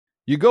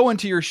You go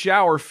into your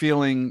shower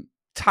feeling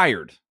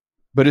tired,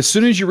 but as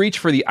soon as you reach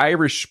for the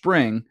Irish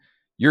Spring,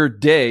 your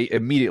day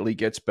immediately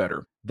gets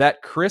better.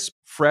 That crisp,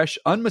 fresh,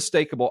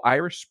 unmistakable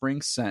Irish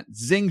Spring scent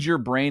zings your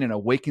brain and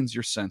awakens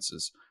your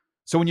senses.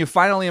 So when you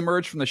finally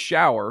emerge from the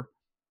shower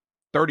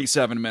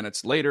 37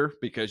 minutes later,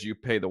 because you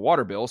pay the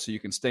water bill so you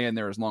can stay in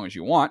there as long as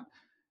you want,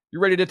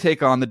 you're ready to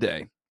take on the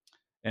day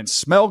and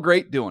smell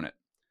great doing it.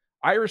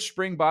 Irish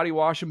Spring Body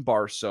Wash and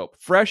Bar Soap.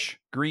 Fresh,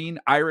 green,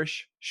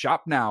 Irish.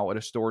 Shop now at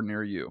a store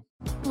near you.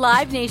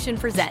 Live Nation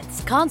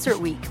presents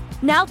Concert Week.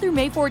 Now through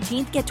May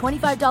 14th, get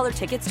 $25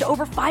 tickets to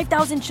over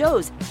 5,000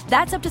 shows.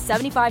 That's up to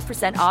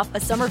 75% off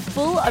a summer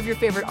full of your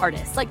favorite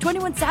artists like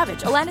 21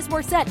 Savage, Alanis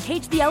Morissette,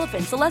 Cage the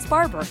Elephant, Celeste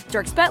Barber,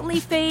 Dierks Bentley,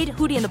 Fade,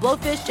 Hootie and the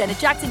Blowfish, Janet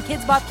Jackson,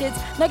 Kids Bop Kids,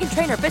 Meghan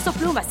Trainor, Bissell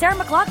Pluma, Sarah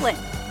McLachlan.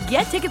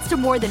 Get tickets to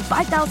more than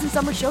 5,000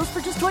 summer shows for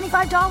just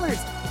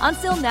 $25. On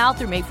sale now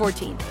through May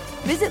 14th.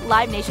 Visit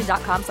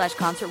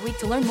LiveNation.com/Concert Week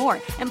to learn more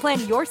and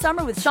plan your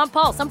summer with Sean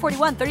Paul, Sum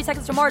 41, 30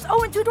 Seconds to Mars,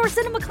 and Two Door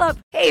Cinema Club.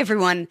 Hey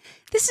everyone,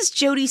 this is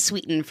Jody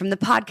Sweeten from the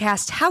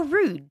podcast How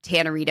Rude,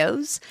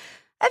 Tanneritos.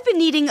 I've been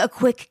needing a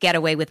quick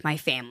getaway with my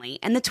family,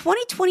 and the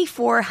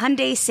 2024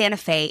 Hyundai Santa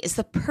Fe is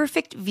the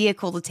perfect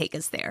vehicle to take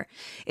us there.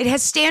 It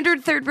has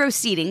standard third-row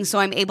seating, so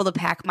I'm able to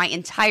pack my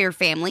entire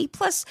family,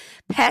 plus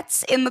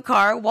pets, in the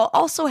car, while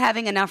also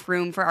having enough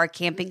room for our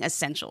camping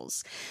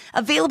essentials.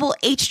 Available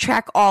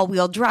H-Track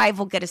all-wheel drive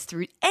will get us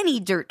through any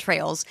dirt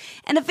trails,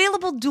 and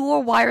available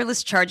dual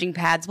wireless charging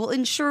pads will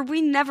ensure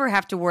we never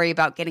have to worry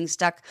about getting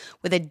stuck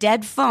with a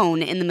dead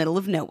phone in the middle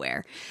of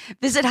nowhere.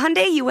 Visit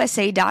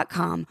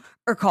HyundaiUSA.com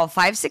or call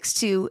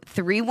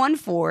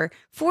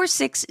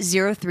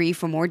 562-314-4603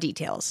 for more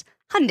details.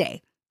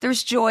 Hyundai,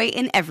 there's joy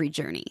in every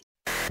journey.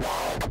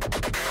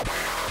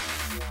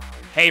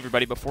 Hey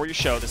everybody, before your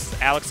show, this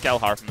is Alex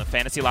Gelhar from the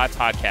Fantasy Live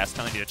podcast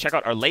telling you to check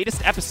out our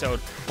latest episode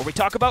where we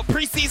talk about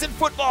preseason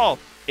football.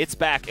 It's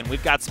back, and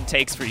we've got some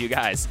takes for you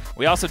guys.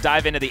 We also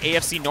dive into the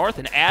AFC North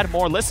and add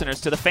more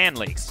listeners to the fan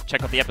leagues.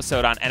 Check out the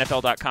episode on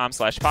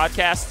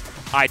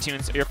NFL.com/podcast,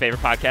 iTunes, or your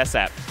favorite podcast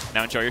app.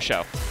 Now enjoy your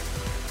show.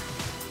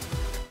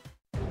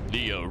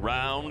 The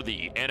Around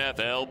the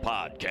NFL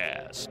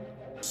podcast.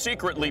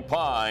 Secretly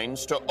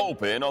pines to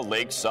open a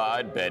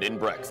lakeside bed and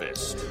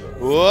breakfast.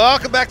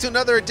 Welcome back to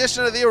another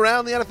edition of the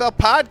Around the NFL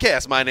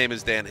podcast. My name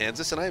is Dan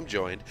Hansis, and I am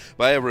joined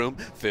by a room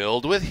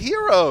filled with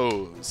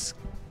heroes.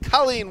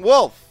 Colleen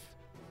Wolfe,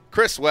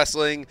 Chris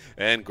Wessling,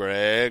 and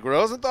Greg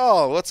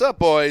Rosenthal. What's up,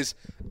 boys?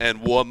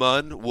 And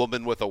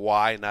woman with a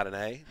Y, not an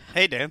A.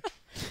 Hey, Dan.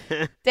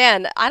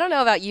 Dan, I don't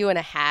know about you in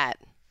a hat.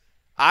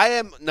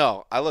 I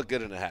look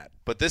good in a hat,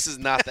 but this is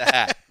not the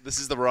hat. This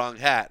is the wrong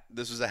hat.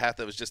 This was a hat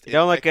that was just You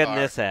don't look good in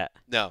this hat.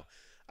 No.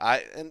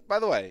 And by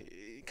the way,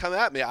 come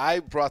at me. I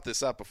brought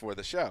this up before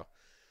the show.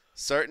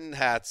 Certain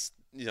hats,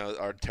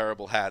 are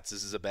terrible hats.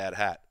 This is a bad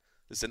hat.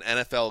 This is an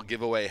NFL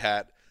giveaway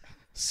hat.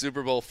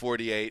 Super Bowl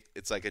 48.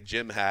 It's like a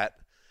gym hat.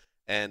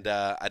 And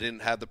I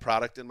didn't have the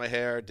product in my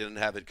hair. Didn't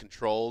have it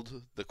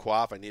controlled. The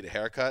coif. I need a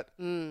haircut.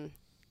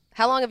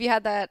 How long have you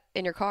had that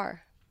in your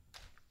car?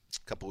 A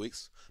couple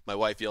weeks. My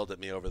wife yelled at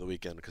me over the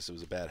weekend because it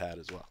was a bad hat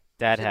as well.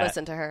 Dad hat.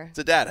 Listen to her. It's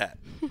a dad hat.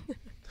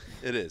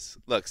 It is.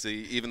 Look,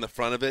 see, even the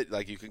front of it,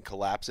 like you can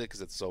collapse it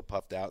because it's so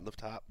puffed out in the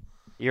top.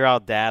 You're all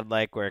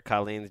dad-like where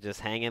Colleen's just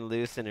hanging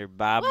loose in her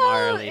Bob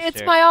Marley It's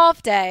shirt. my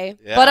off day,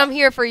 Yeah. but I'm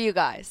here for you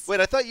guys. Wait,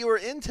 I thought you were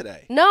in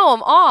today. No,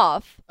 I'm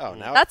off. Oh,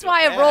 now That's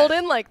why I I rolled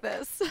in like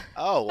this.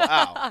 Oh,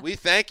 wow. We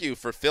thank you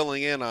for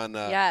filling in on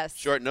Yes.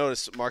 short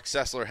notice. Mark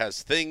Sessler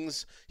has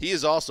things. He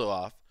is also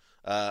off,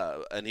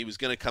 and he was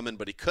going to come in,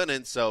 but he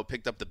couldn't, so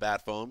picked up the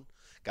bat phone.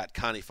 Got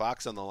Connie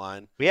Fox on the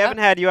line. We haven't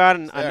had you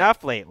on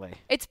enough lately.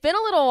 It's been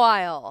a little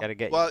while. Gotta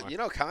get Well, you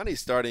more. Connie's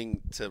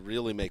starting to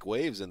really make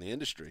waves in the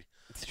industry.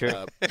 It's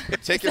true.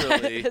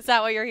 Particularly Is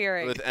that what you're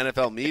hearing? with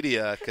NFL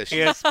media, because He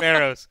has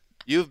sparrows.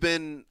 you've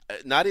been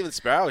not even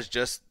sparrows,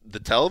 just the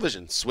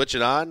television. Switch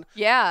it on.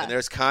 Yeah. And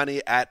there's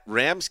Connie at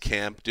Rams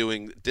camp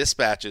doing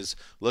dispatches,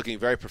 looking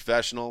very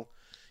professional,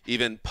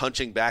 even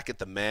punching back at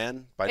the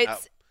man by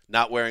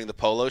not wearing the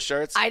polo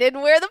shirts. I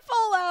didn't wear the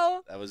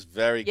polo. That was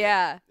very good.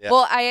 Yeah. Yeah.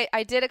 Well,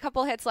 I did a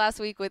couple hits last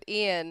week with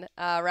Ian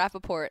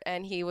Rappaport,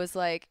 and he was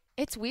like,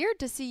 "It's weird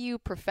to see you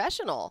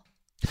professional."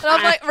 And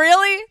I'm like,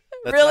 "Really?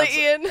 Really,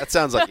 Ian?" That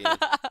sounds like Ian.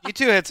 You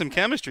two had some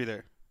chemistry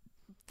there.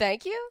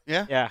 Thank you.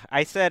 Yeah. Yeah,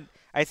 I said,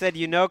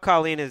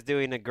 Colleen is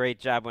doing a great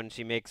job when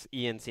she makes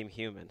Ian seem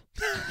human.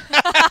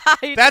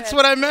 That's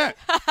what I meant.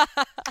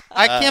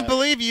 I can't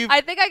believe you.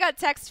 I think I got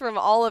texts from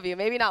all of you.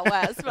 Maybe not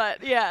Wes,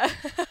 but yeah.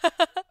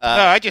 No,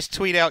 I just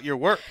tweet out your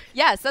work.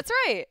 Yes, that's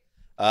right.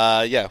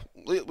 Yeah,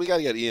 we got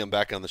to get Ian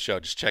back on the show.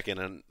 Just check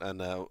in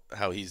on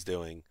how he's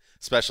doing,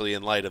 especially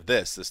in light of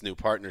this new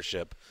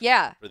partnership.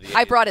 Yeah. For the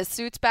I brought his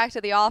suits back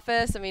to the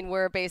office. I mean,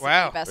 we're basically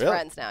best Really?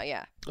 friends now,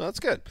 yeah. Well, that's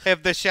good.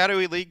 Have the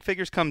shadowy league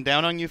figures come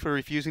down on you for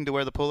refusing to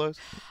wear the polos?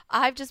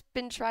 I've just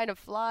been trying to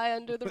fly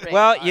under the radar.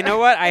 Well, you know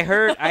what? I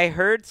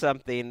heard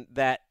something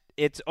that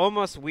it's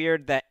almost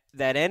weird that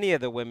any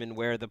of the women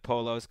wear the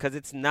polos because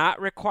it's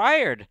not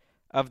required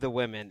of the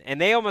women, and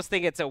they almost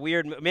think it's a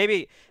weird.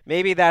 Maybe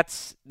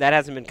that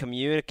hasn't been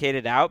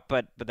communicated out,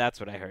 but that's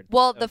what I heard.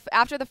 Well,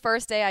 after the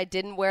first day, I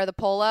didn't wear the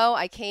polo.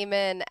 I came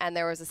in and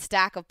there was a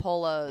stack of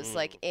polos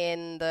like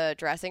in the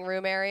dressing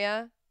room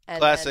area. And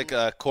Classic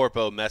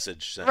corpo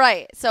message.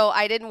 Right. So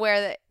I didn't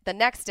wear the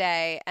next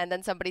day, and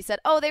then somebody said,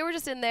 "Oh, they were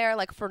just in there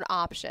like for an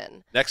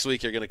option." Next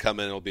week you're going to come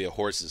in and it'll be a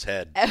horse's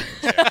head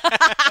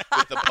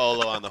with the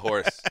polo on the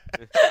horse.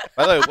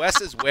 By the way,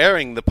 Wes is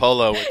wearing the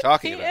polo we're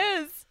talking about. He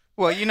is.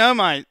 Well, you know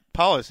my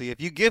policy.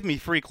 If you give me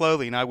free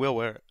clothing, I will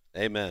wear it.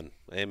 Amen.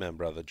 Amen,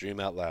 brother. Dream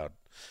out loud.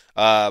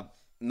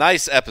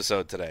 Nice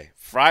episode today.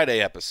 Friday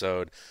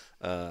episode.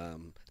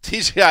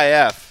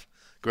 TGIF,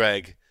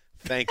 Greg.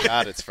 Thank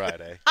God it's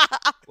Friday.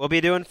 We'll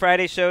be doing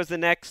Friday shows the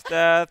next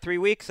 3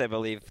 weeks, I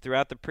believe,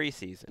 throughout the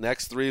preseason.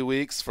 Next 3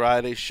 weeks,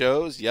 Friday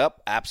shows.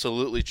 Yep,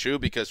 absolutely true,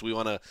 because we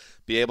want to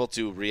be able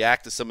to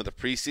react to some of the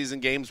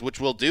preseason games, which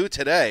we'll do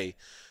today,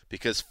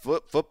 because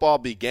football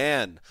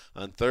began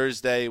on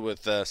Thursday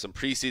with some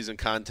preseason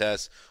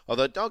contests.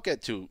 Although, don't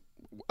get too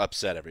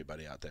upset,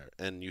 everybody out there.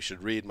 And you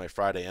should read my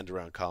Friday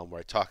end-around column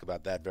where I talk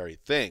about that very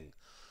thing,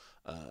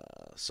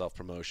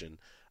 self-promotion.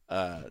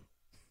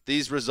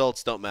 These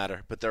results don't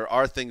matter, but there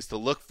are things to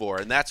look for,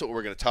 and that's what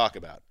we're going to talk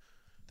about.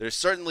 There's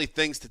certainly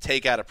things to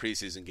take out of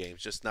preseason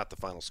games, just not the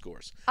final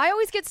scores. I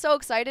always get so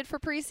excited for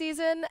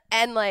preseason,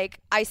 and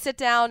I sit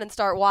down and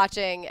start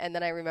watching, and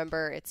then I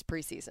remember it's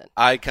preseason.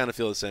 I kind of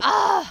feel the same.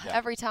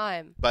 Every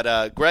time.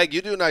 But Greg,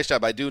 you do a nice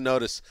job. I do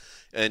notice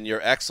in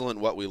your excellent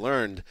What We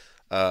Learned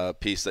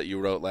piece that you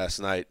wrote last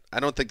night,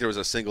 I don't think there was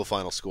a single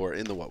final score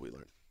in the What We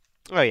Learned.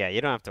 Oh, yeah,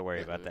 you don't have to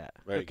worry about that.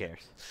 Who cares?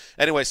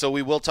 Anyway, so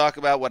we will talk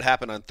about what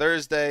happened on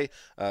Thursday.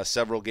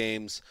 Several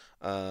games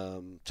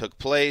took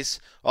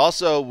place.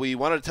 Also, we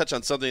wanted to touch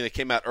on something that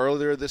came out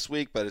earlier this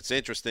week, but it's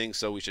interesting,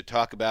 so we should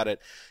talk about it.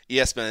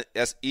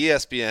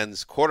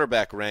 ESPN's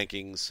quarterback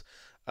rankings,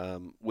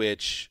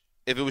 which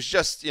if it was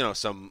just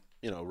some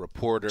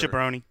reporter,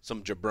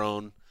 some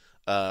jabron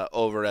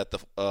over at the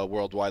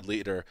Worldwide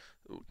Leader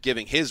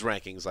giving his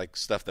rankings like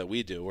stuff that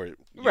we do or you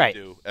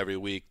do every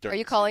week. Are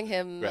you calling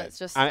him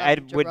just I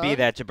would be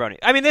that jabroni.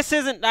 I mean, this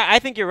isn't – I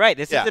think you're right.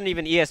 This isn't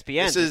even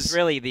ESPN. This is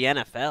really the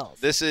NFL.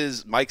 This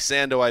is Mike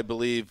Sando, I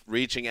believe,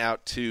 reaching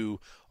out to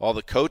all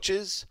the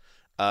coaches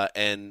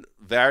and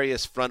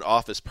various front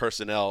office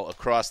personnel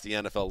across the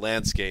NFL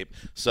landscape.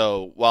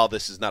 So while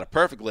this is not a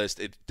perfect list,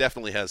 it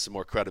definitely has some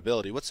more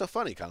credibility. What's so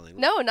funny, Colleen?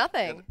 No,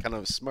 nothing. Kind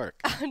of a smirk.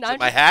 Is it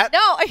my hat?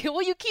 No,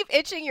 well, you keep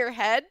itching your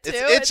head, too.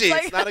 It's itchy.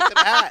 It's not a good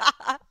hat.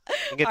 I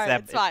think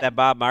it's that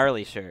Bob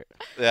Marley shirt.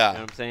 Yeah. You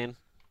know what I'm saying?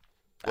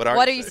 What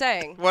are you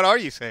saying? What are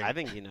you saying? I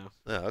think you know.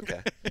 Oh,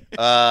 okay.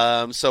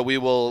 So we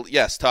will,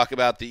 talk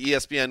about the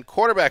ESPN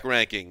quarterback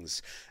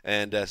rankings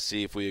and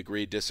see if we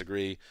agree,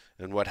 disagree,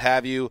 and what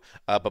have you.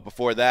 But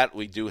before that,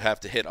 we do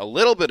have to hit a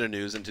little bit of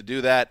news. And to do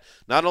that,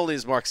 not only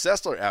is Mark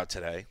Sessler out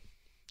today,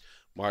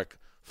 Mark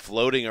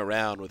floating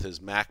around with his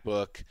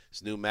MacBook,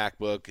 his new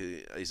MacBook.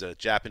 He's a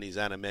Japanese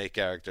anime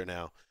character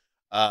now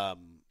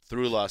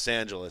through Los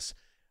Angeles.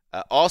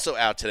 Also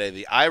out today,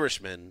 the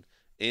Irishman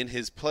in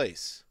his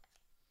place.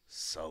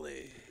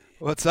 Sully.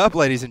 What's up,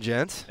 ladies and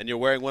gents? And you're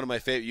wearing one of my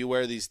favorite. You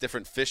wear these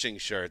different fishing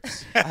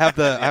shirts. I have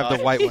the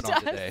white one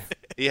on today.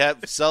 You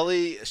have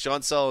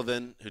Sean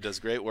Sullivan, who does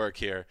great work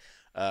here,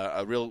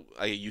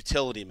 a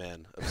utility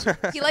man.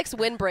 He likes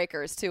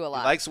windbreakers too a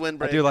lot. He likes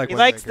windbreakers. I do like he windbreakers.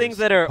 likes things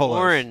that are Polos.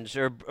 orange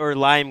or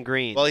lime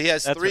green. Well, he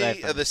has That's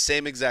 3 of the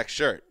same exact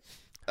shirt.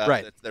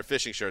 Right. They're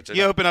fishing shirts.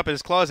 You open up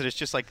his closet, it's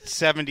just like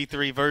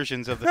 73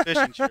 versions of the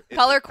fishing shirt.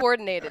 Color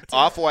coordinated.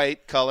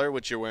 Off-white color,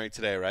 which you're wearing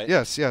today, right?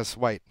 Yes,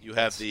 white. You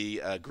have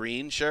the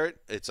green shirt.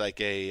 It's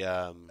like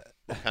a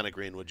what kind of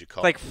green would you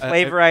call like it?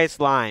 flavorized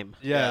lime.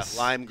 Yes.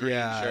 Yeah, lime green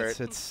shirt.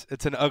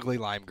 It's an ugly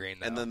lime green,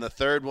 though. And then the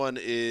third one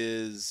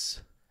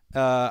is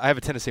I have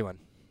a Tennessee one.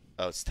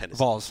 Oh, it's Tennessee.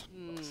 Vols.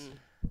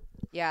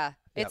 Yeah.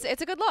 It's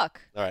a good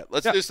look. All right,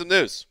 let's do some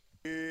news.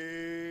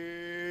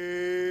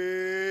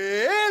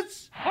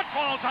 It's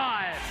football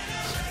time.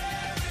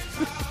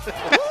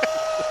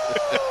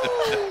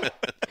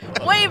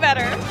 Way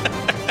better.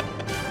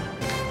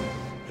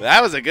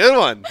 That was a good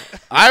one.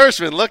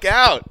 Irishman, look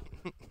out.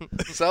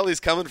 Sully's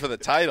coming for the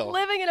title.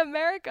 Living in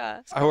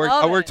America. I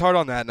worked hard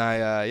on that, and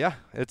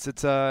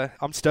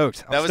I'm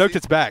stoked. I'm stoked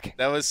it's back.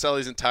 That was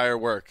Sully's entire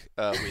work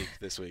week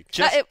this week.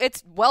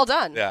 It's well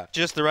done. Yeah.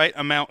 Just the right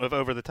amount of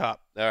over the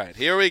top. All right,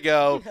 here we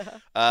go.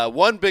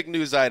 One big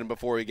news item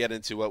before we get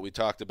into what we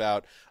talked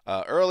about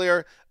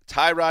earlier.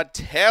 Tyrod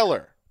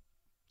Taylor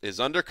is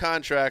under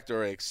contract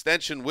or an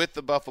extension with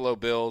the Buffalo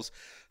Bills,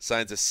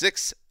 signs a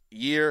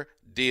 6-year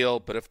deal.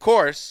 But, of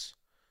course,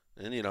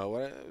 and you know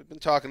what I've been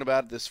talking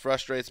about, this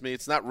frustrates me.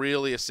 It's not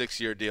really a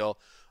 6-year deal.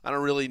 I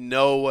don't really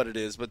know what it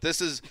is. But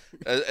this is,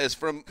 as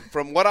from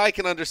what I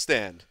can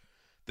understand,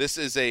 this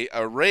is a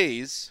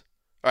raise.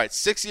 All right,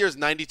 6 years,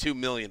 $92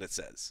 million, it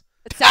says.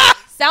 It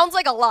sounds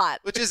like a lot.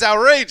 Which is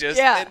outrageous.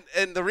 Yeah.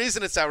 And the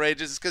reason it's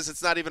outrageous is because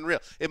it's not even real.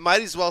 It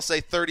might as well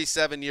say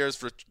 37 years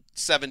for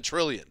 $7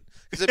 trillion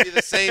because it'd be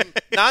the same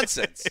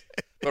nonsense.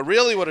 But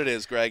really what it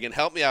is, Greg, and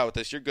help me out with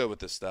this. You're good with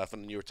this stuff.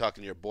 And you were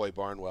talking to your boy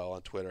Barnwell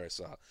on Twitter, I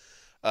saw.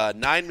 $9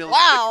 million.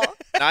 Wow.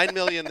 $9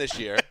 million this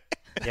year.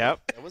 Yep.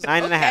 That was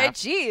 9.5. Okay,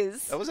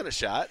 jeez. That wasn't a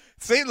shot.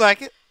 Seemed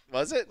like it.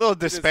 Was it? A little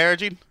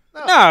disparaging.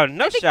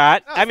 No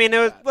shot. no, I mean, it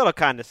was not. a little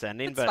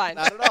condescending, It's but fine.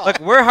 Not at all. look,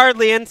 we're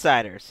hardly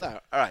insiders. No,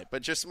 all right,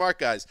 but you're smart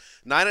guys.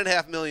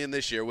 $9.5 million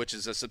this year, which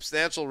is a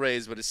substantial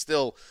raise, but it's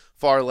still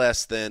far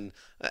less than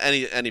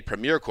any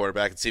premier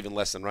quarterback. It's even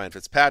less than Ryan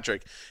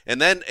Fitzpatrick. And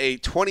then a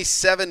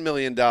 $27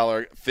 million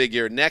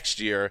figure next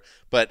year,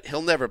 but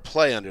he'll never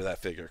play under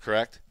that figure,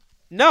 correct?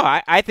 No,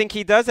 I think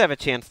he does have a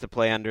chance to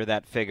play under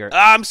that figure.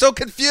 I'm so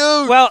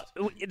confused. Well,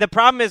 the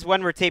problem is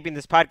when we're taping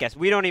this podcast,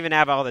 we don't even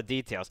have all the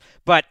details.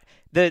 But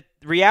the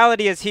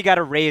reality is he got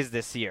a raise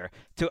this year,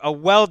 to a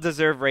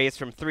well-deserved raise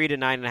from $3 to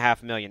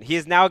 $9.5 million. He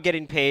is now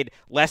getting paid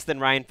less than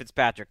Ryan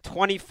Fitzpatrick,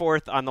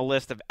 24th on the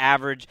list of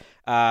average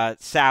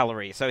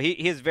salary. So he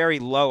is very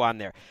low on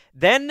there.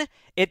 Then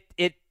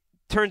it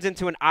turns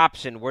into an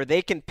option where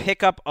they can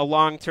pick up a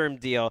long-term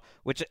deal,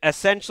 which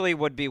essentially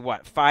would be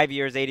 5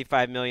 years,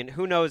 $85 million.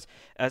 Who knows?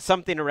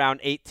 Something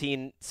around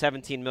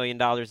 $17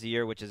 million a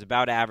year, which is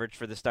about average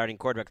for the starting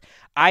quarterback.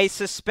 I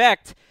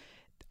suspect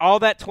all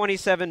that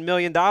 $27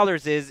 million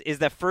is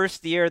the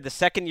first year. The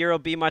second year will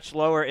be much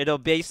lower. It'll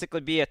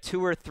basically be a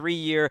 2 or 3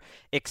 year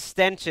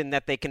extension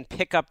that they can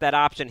pick up that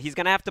option. He's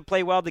going to have to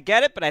play well to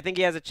get it, but I think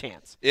he has a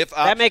chance.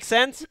 That makes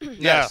sense?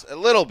 Yes, a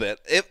little bit.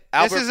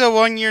 This is a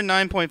 1 year,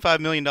 $9.5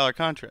 million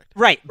contract.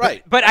 Right.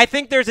 Right. But I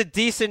think there's a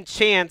decent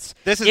chance.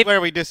 This is where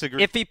we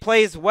disagree. If he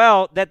plays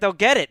well, that they'll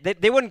get it.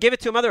 They wouldn't give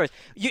it to him otherwise.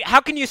 How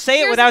can you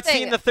say it without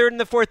seeing the third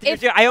and the fourth year?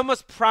 I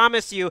almost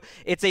promise you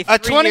it's a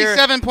 3-year.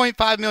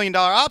 $27.5 million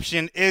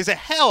option is a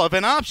hell of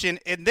an option,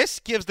 and this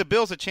gives the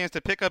Bills a chance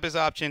to pick up his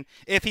option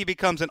if he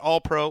becomes an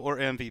All-Pro or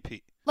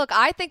MVP. Look,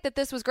 I think that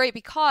this was great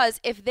because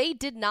if they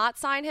did not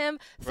sign him,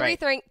 three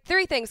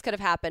things could have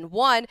happened.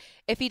 One,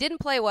 if he didn't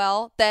play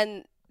well,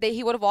 then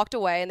he would have walked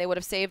away and they would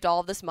have saved all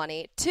of this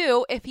money.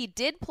 Two, if he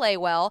did play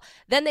well,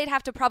 then they'd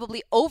have to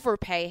probably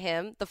overpay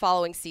him the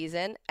following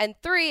season. And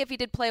three, if he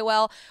did play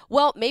well,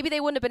 maybe they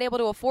wouldn't have been able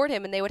to afford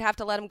him and they would have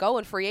to let him go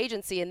in free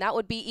agency, and that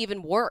would be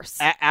even worse.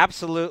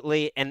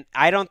 Absolutely, and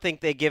I don't think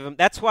they give him –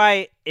 that's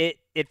why it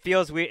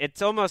feels weird.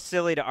 It's almost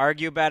silly to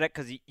argue about it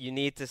because you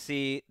need to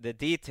see the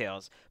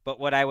details. But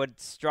what I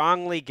would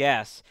strongly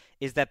guess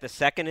is that the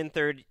second and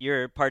third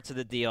year parts of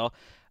the deal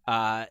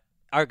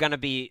are going to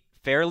be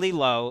fairly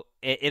low.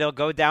 It'll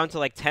go down to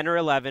like 10 or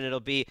 11. It'll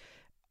be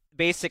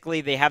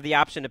basically they have the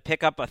option to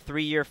pick up a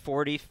 3-year,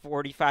 $40,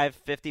 $45,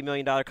 $50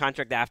 million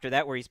contract after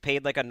that where he's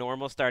paid like a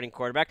normal starting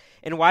quarterback.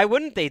 And why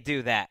wouldn't they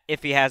do that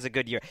if he has a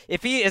good year?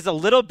 If he is a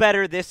little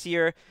better this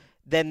year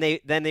than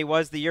they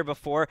was the year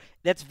before,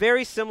 that's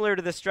very similar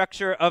to the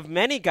structure of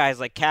many guys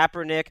like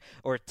Kaepernick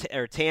or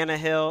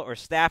Tannehill or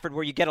Stafford,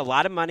 where you get a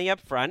lot of money up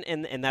front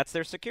and that's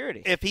their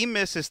security. If he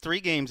misses 3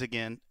 games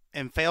again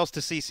and fails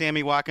to see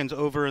Sammy Watkins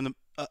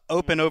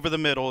open over the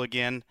middle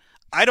again,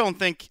 I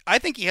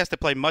think he has to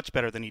play much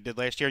better than he did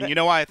last year. And you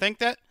know why I think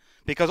that?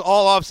 Because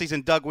all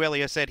offseason Doug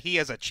Whaley has said he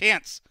has a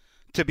chance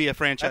to be a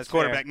franchise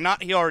quarterback.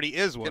 Not he already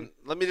is one.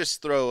 Let me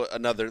just throw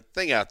another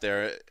thing out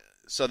there.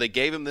 So they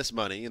gave him this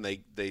money and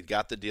they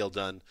got the deal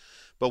done.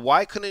 But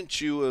why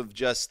couldn't you have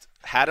just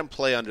had him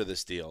play under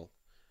this deal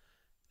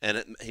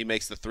and he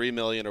makes the $3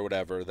 million or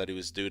whatever that he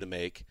was due to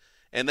make,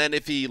 and then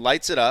if he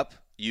lights it up,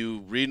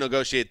 you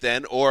renegotiate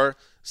then, or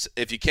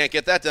if you can't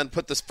get that done,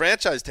 put this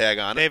franchise tag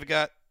on it. They've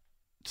got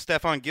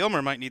Stephon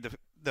Gilmore might need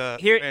the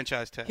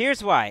franchise tag.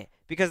 Here's why.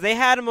 Because they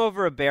had him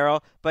over a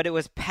barrel, but it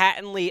was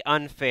patently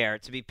unfair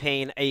to be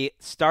paying a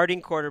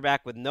starting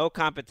quarterback with no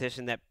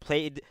competition that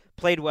played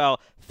well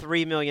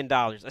 $3 million,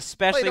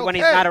 especially when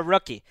he's not a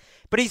rookie.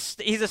 But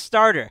he's a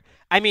starter.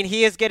 I mean,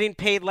 he is getting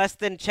paid less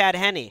than Chad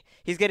Henne.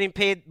 He's getting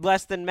paid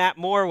less than Matt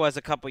Moore was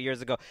a couple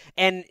years ago.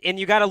 And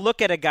you got to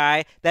look at a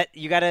guy that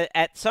you got to,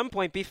 at some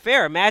point, be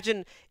fair.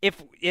 Imagine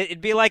if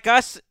it'd be like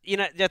us,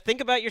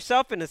 think about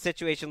yourself in a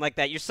situation like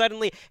that. You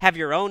suddenly have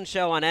your own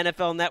show on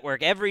NFL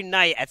Network every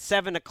night at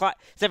 7 o'clock,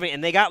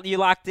 and they got you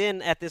locked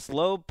in at this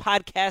low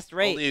podcast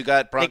rate. Only you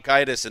got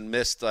bronchitis and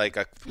missed like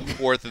a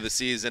fourth of the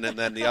season, and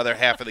then the other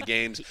half of the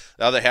games,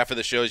 the other half of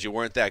the shows, you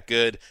weren't that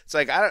good. It's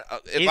like,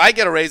 if I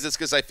get a raise, it's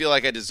because I feel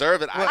like I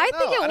deserve it. I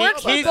think it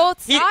works for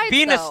both sides,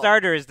 being a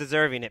starter is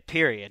deserving it,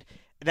 period.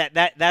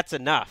 That's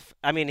enough.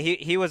 I mean,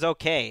 he was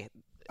okay.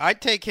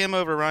 I'd take him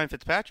over Ryan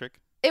Fitzpatrick.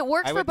 It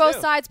works for both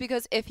sides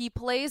because if he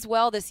plays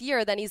well this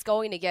year, then he's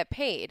going to get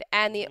paid.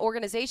 And the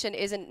organization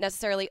isn't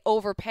necessarily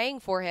overpaying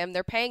for him.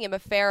 They're paying him a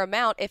fair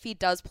amount if he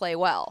does play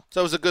well.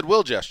 So it was a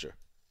goodwill gesture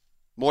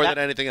more than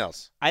anything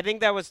else. I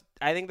think that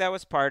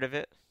was part of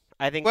it.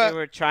 I think they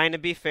were trying to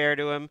be fair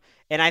to him.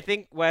 And I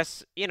think,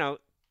 Wes,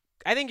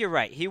 I think you're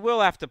right. He will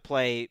have to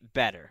play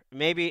better.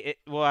 Maybe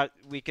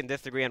we can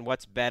disagree on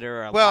what's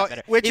better or a lot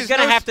better. He's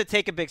going to have to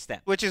take a big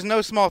step. Which is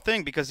no small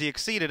thing because he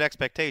exceeded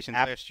expectations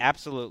last year.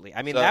 Absolutely.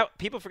 I mean,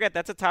 people forget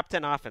that's a top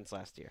 10 offense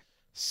last year.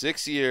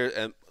 6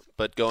 years,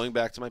 but going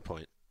back to my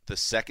point, the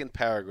second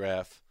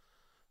paragraph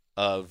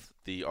of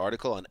the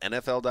article on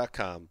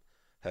NFL.com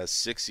has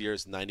 6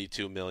 years,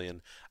 $92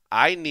 million.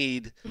 I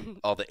need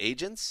all the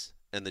agents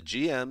and the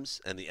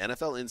GMs and the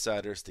NFL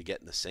insiders to get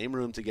in the same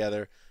room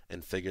together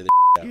and figure this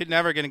out. You're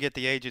never going to get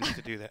the agents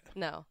to do that.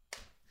 No.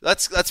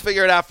 Let's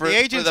figure it out for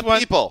the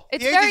people.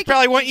 It's the agents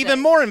probably want even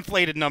more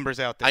inflated numbers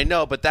out there. I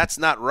know, but that's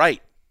not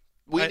right.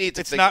 We need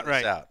to figure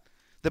this out.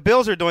 The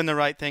Bills are doing the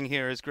right thing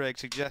here, as Greg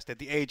suggested.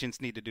 The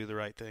agents need to do the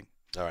right thing.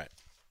 All right.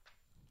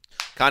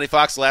 Connie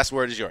Fox, last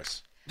word is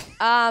yours.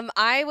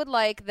 I would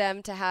like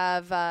them to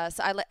have.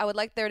 I would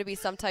like there to be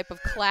some type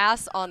of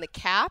class on the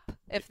cap,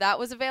 if that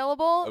was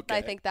available. Okay.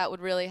 I think that would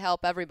really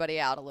help everybody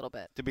out a little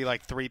bit. To be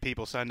like 3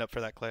 people signed up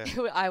for that class.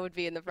 I would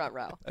be in the front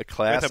row. A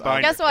class With a on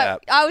binder Guess the what?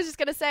 cap. I was just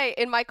gonna say,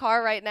 in my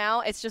car right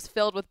now, it's just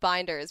filled with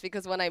binders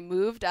because when I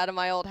moved out of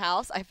my old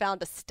house, I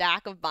found a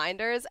stack of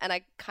binders, and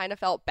I kind of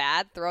felt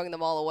bad throwing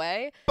them all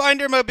away.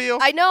 Binder mobile.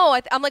 I know.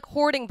 I'm like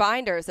hoarding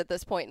binders at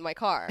this point in my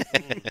car.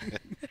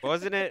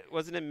 Wasn't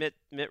it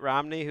Mitt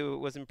Romney who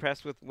was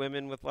impressed with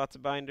women with lots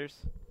of binders?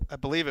 I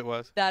believe it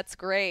was. That's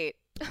great.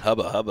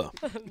 Hubba.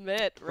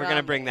 Mitt We're going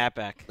to bring that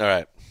back. All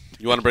right.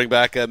 You want to bring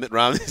back Mitt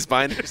Romney's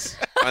binders?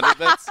 Binder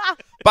bits?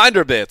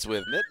 Binder bits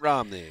with Mitt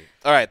Romney.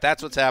 All right.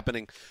 That's what's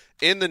happening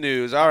in the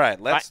news. All right.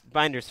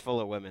 Binders full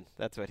of women.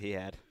 That's what he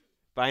had.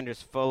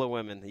 Binders full of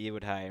women that you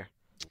would hire.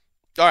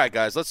 All right,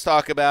 guys. Let's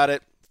talk about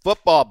it.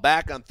 Football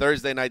back on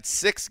Thursday night.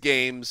 6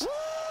 games.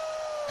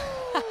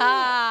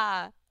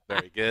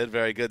 Very good.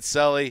 Very good,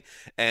 Sully.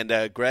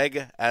 And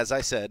Greg, as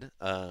I said,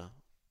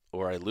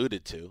 or I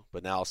alluded to,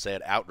 but now I'll say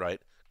it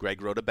outright,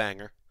 Greg wrote a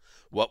banger.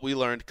 What we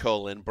learned,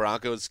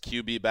 Broncos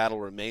QB battle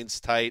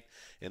remains tight.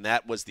 And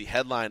that was the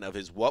headline of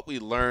his What We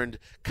Learned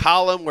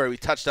column, where we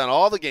touched on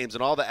all the games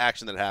and all the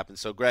action that happened.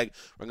 So, Greg,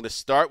 we're going to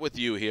start with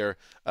you here.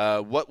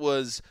 What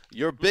was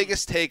your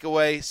biggest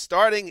takeaway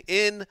starting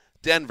in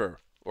Denver,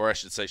 or I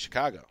should say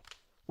Chicago?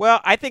 Well,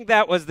 I think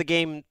that was the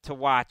game to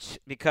watch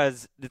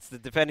because it's the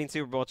defending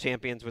Super Bowl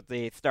champions with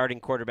the starting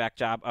quarterback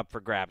job up for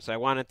grabs. So I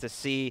wanted to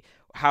see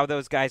how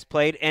those guys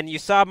played. And you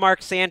saw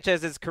Mark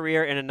Sanchez's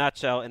career in a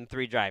nutshell in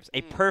 3 drives.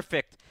 A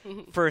perfect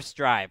first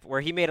drive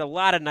where he made a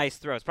lot of nice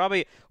throws.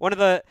 Probably one of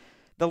the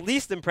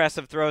least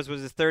impressive throws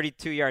was his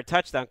 32-yard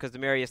touchdown because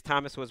Demaryius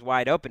Thomas was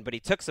wide open, but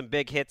he took some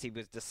big hits. He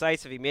was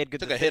decisive. He made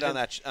good decisions. Took a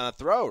hit on that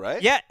throw, right?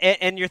 Yeah,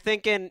 and you're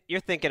thinking,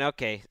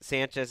 okay,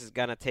 Sanchez is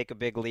gonna take a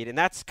big lead, and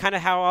that's kind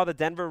of how all the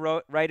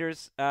Denver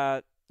writers,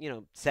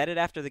 said it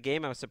after the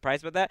game. I was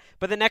surprised by that.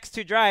 But the next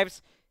 2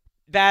 drives,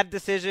 bad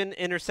decision,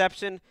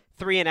 interception,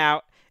 3 and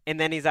out. And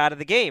then he's out of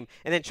the game.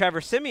 And then Trevor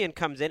Siemian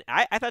comes in.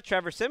 I thought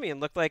Trevor Siemian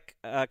looked like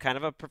kind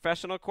of a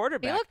professional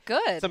quarterback. He looked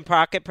good. Some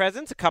pocket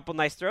presence, a couple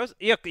nice throws.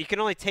 You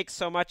can only take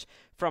so much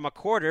from a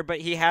quarter,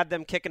 but he had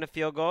them kicking a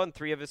field goal in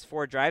 3 of his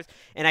 4 drives.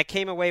 And I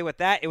came away with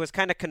that. It was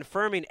kind of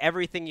confirming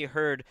everything you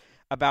heard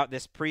about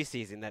this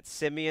preseason, that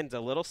Siemian's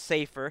a little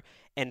safer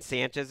and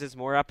Sanchez is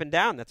more up and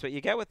down. That's what you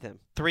get with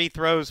him. 3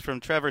 throws from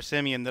Trevor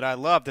Siemian that I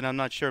loved, and I'm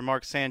not sure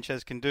Mark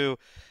Sanchez can do.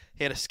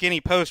 He had a skinny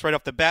post right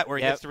off the bat where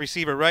he hits the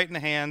receiver right in the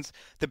hands.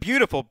 The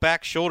beautiful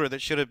back shoulder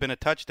that should have been a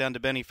touchdown to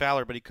Benny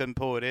Fowler, but he couldn't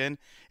pull it in.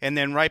 And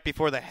then right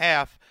before the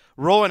half,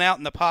 rolling out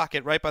in the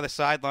pocket right by the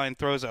sideline,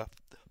 throws a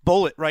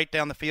bullet right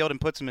down the field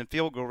and puts him in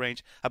field goal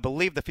range. I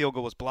believe the field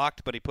goal was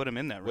blocked, but he put him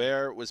in that range.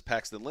 Where was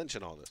Paxton Lynch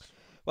in all this?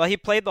 Well, he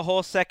played the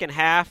whole second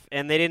half,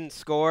 and they didn't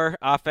score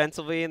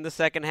offensively in the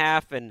second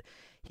half. And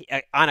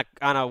on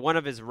one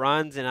of his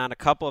runs and on a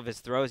couple of his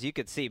throws, you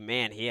could see,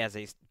 man, he has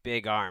a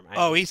big arm.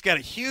 He's got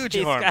a huge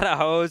arm. He's got a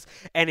hose,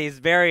 and he's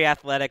very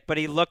athletic, but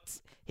he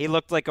looked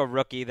like a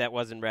rookie that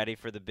wasn't ready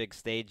for the big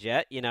stage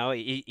yet.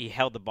 He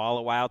held the ball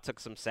a while, took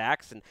some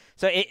sacks, and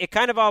so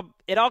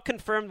it all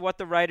confirmed what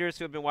the writers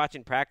who have been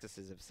watching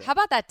practices have said. How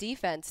about that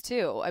defense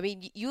too? I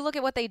mean, you look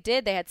at what they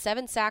did. They had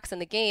 7 sacks in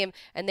the game,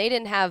 and they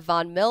didn't have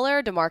Von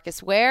Miller,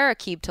 DeMarcus Ware,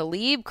 Aqib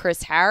Talib,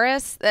 Chris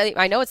Harris.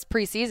 I know it's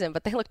preseason,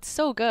 but they looked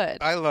so good.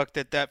 I looked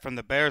at that from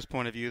the Bears'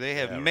 point of view. They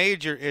have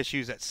major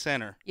issues at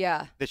center.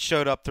 Yeah. That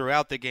showed up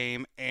throughout the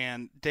game,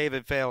 and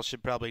David Fales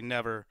should probably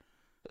never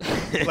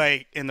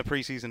play in the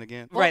preseason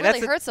again. Well, it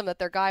really hurts them that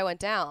their guy went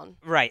down.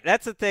 Right.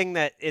 That's the thing,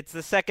 that it's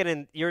the second,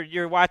 and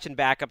you're watching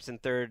backups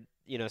and third,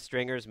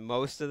 stringers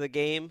most of the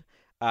game.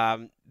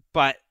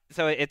 But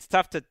so it's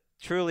tough to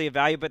truly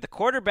evaluate. But the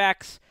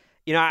quarterbacks,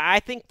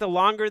 I think the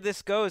longer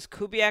this goes,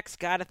 Kubiak's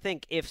got to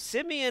think if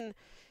Siemian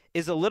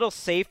is a little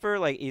safer,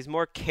 like he's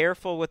more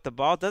careful with the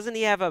ball, doesn't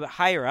he have a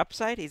higher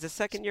upside? He's a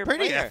second-year player.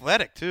 Pretty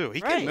athletic too.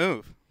 He can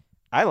move.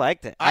 I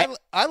liked it.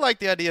 I like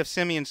the idea of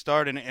Siemian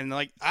starting, and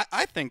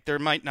I think there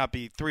might not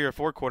be 3 or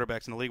 4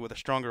 quarterbacks in the league with a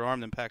stronger arm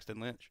than Paxton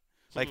Lynch.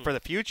 For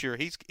the future,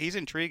 he's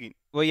intriguing.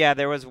 Well, yeah,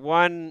 there was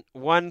one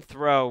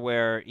throw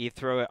where he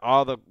threw it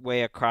all the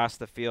way across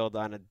the field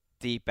on a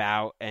deep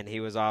out, and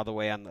he was all the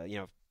way on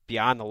the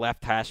beyond the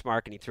left hash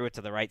mark, and he threw it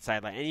to the right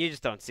sideline, and you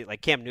just don't see it.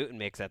 Like Cam Newton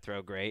makes that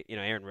throw great,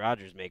 Aaron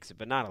Rodgers makes it,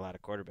 but not a lot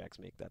of quarterbacks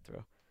make that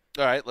throw.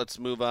 All right, let's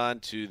move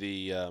on to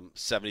the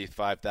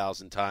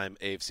 75,000-time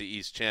AFC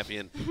East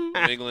champion New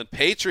England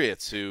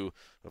Patriots, who,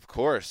 of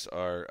course,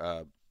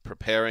 are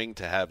preparing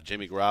to have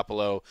Jimmy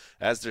Garoppolo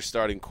as their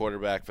starting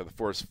quarterback for the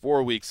first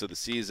 4 weeks of the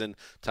season.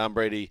 Tom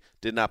Brady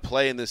did not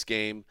play in this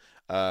game.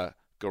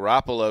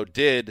 Garoppolo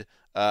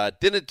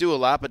didn't do a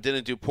lot, but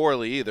didn't do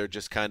poorly either,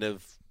 just kind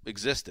of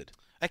existed.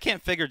 I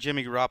can't figure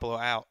Jimmy Garoppolo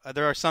out.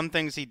 There are some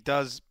things he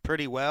does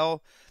pretty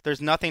well. There's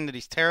nothing that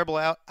he's terrible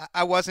at.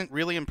 I wasn't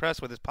really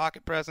impressed with his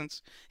pocket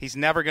presence. He's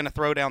never going to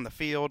throw down the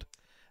field.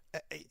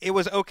 It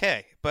was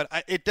okay, but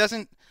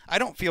I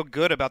don't feel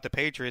good about the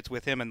Patriots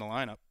with him in the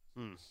lineup.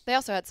 They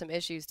also had some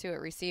issues, too,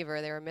 at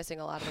receiver. They were missing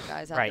a lot of the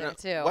guys out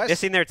there, too.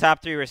 Missing their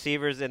top 3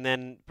 receivers, and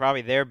then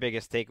probably their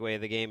biggest takeaway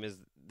of the game is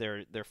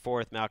their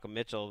fourth, Malcolm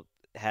Mitchell,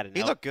 had an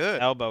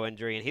elbow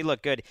injury, and he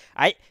looked good.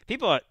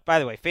 People, by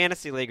the way,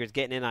 fantasy leaguers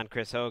getting in on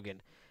Chris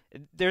Hogan.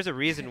 There's a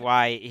reason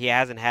why he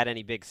hasn't had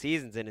any big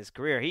seasons in his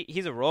career.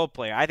 He's a role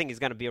player. I think he's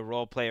going to be a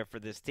role player for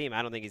this team.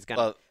 I don't think he's going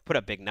to put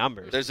up big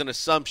numbers. There's an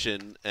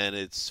assumption, and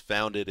it's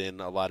founded in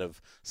a lot of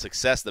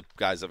success that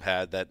guys have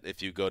had, that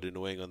if you go to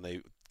New England,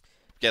 they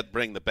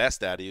bring the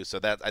best out of you. So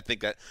that I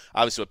think that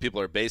obviously what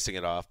people are basing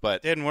it off.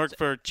 But didn't work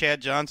for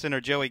Chad Johnson or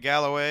Joey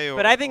Galloway. Or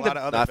but I think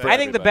I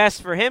think the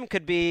best for him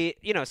could be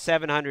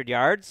 700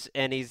 yards,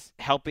 and he's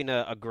helping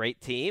a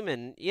great team,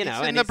 and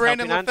in the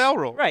Brandon LaFell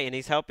role, right? And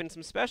he's helping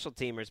some special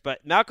teamers.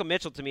 But Malcolm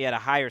Mitchell to me had a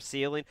higher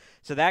ceiling,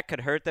 so that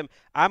could hurt them.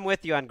 I'm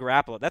with you on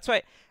Garoppolo. That's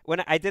why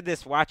when I did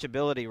this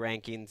watchability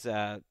rankings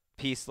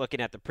piece looking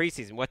at the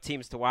preseason, what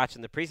teams to watch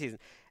in the preseason.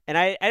 And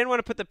I didn't want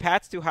to put the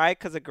Pats too high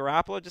because of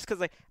Garoppolo, just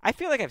because I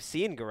feel like I've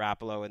seen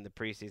Garoppolo in the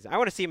preseason. I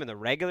want to see him in the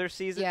regular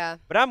season. Yeah.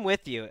 But I'm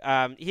with you.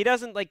 He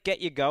doesn't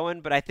get you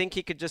going, but I think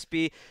he could just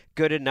be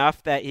good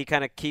enough that he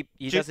kind of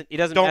doesn't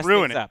mess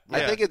ruin things up. Yeah.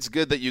 I think it's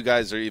good that you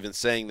guys are even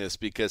saying this,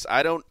 because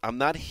I'm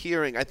not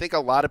hearing. I think a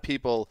lot of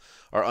people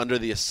are under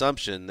the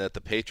assumption that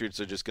the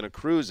Patriots are just going to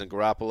cruise, and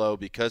Garoppolo,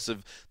 because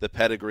of the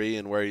pedigree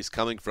and where he's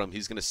coming from,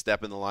 he's going to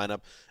step in the lineup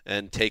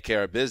and take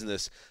care of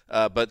business.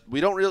 But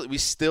we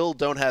still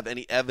don't have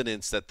any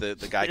evidence that the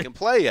guy can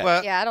play yet.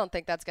 Well, yeah, I don't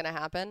think that's going to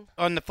happen.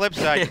 On the flip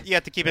side, you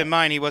have to keep in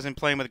mind he wasn't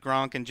playing with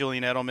Gronk and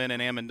Julian Edelman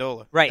and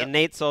Amendola. Right, and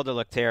Nate Solder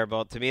looked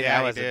terrible. To me,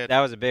 that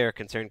was a bigger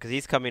concern because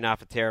he's coming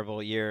off a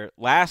terrible year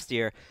last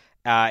year.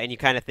 And you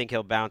kind of think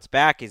he'll bounce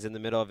back. He's in the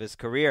middle of his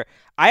career.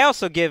 I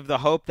also give the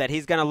hope that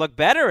he's going to look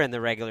better in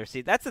the regular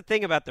season. That's the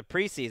thing about the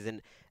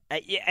preseason.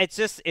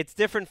 It's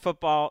different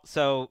football,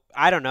 so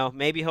I don't know.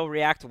 Maybe he'll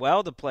react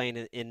well to playing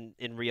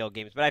in real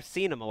games, but I've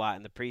seen him a lot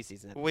in the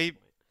preseason. We'd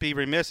be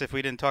remiss if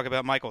we didn't talk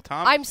about Michael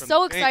Thomas. I'm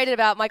so excited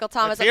about Michael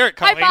Thomas. Let's hear it,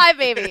 High five,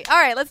 baby. All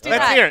right, let's do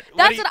let's that. Hear it.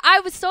 That's what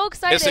I was so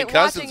excited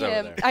watching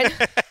him.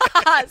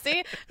 There.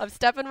 See, I'm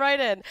stepping right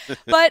in.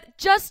 But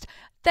just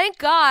thank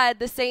God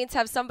the Saints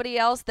have somebody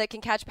else that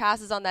can catch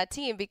passes on that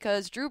team,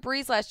 because Drew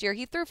Brees last year,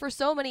 he threw for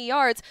so many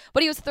yards,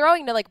 but he was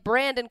throwing to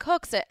Brandon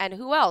Cooks and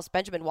who else?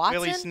 Benjamin Watson?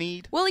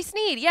 Willie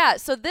Snead, yeah.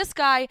 So this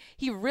guy,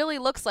 he really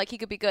looks like he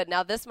could be good.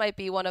 Now, this might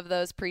be one of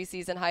those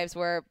preseason hypes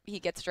where he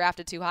gets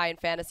drafted too high in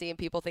fantasy and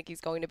people think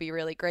he's going to be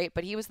really great,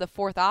 but he was the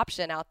 4th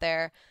option out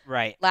there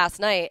last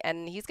night,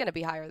 and he's going to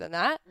be higher than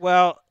that.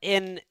 Well,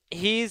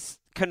 he's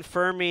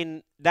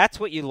confirming that's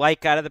what you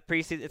like out of the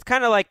preseason. It's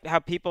kind of like how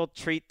people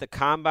treat the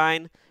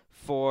combine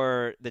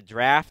for the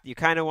draft. You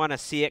kind of want to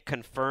see it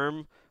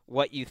confirm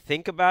what you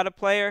think about a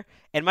player.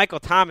 And Michael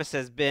Thomas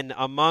has been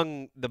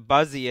among the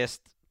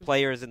buzziest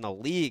players in the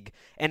league.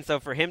 And so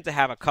for him to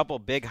have a couple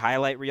big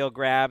highlight reel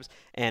grabs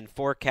and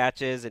 4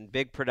 catches and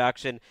big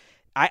production,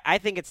 I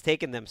think it's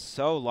taken them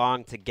so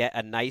long to get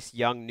a nice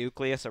young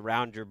nucleus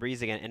around Drew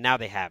Brees again, and now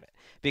they have it.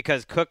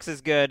 Because Cooks is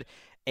good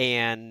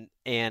and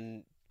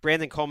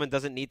Brandon Coleman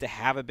doesn't need to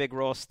have a big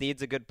role.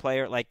 Snead's a good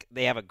player.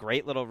 They have a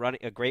great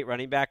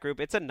running back group.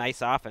 It's a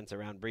nice offense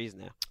around Brees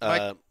now.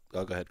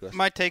 Go ahead.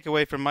 My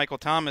takeaway from Michael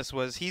Thomas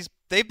was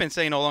they've been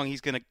saying all along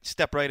he's going to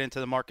step right into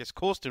the Marcus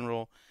Coulston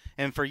role.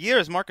 And for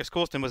years, Marcus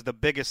Coulston was the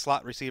biggest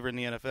slot receiver in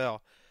the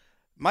NFL.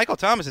 Michael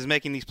Thomas is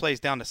making these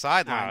plays down the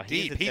sideline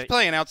deep. He's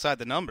playing outside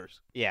the numbers.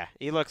 Yeah,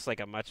 he looks like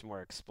a much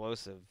more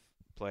explosive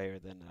player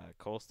than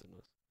Coulston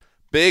was.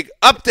 Big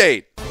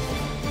update.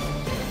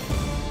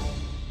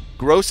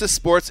 Grossest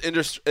sports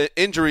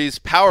injuries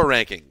power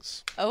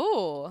rankings.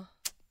 Oh.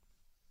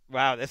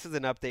 Wow, this is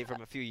an update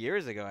from a few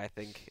years ago, I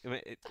think.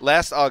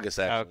 Last August,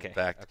 actually, okay. In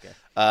fact.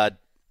 Okay.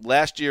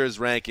 Last year's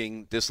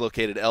ranking,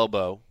 dislocated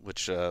elbow,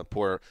 which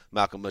poor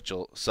Malcolm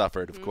Mitchell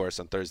suffered, of course,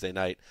 on Thursday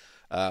night.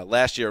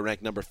 Last year,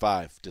 ranked number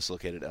 5,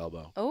 dislocated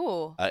elbow.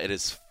 Oh. It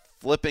is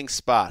flipping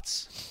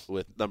spots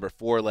with number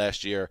 4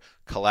 last year,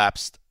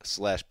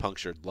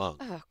 collapsed/punctured lung.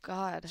 Oh,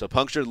 God. So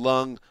punctured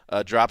lung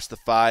drops to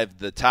 5.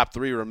 The top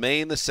 3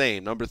 remain the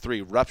same. Number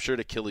 3, ruptured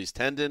Achilles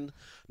tendon.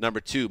 Number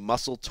 2,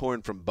 muscle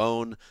torn from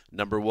bone.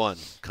 Number 1,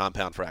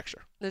 compound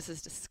fracture. This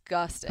is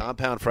disgusting.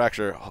 Compound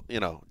fracture,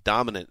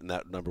 dominant in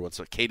that number 1.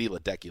 So Katie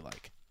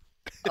Ledecky-like.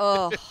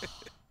 Oh.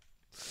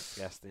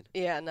 Disgusting.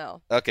 Yeah,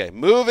 no. Okay,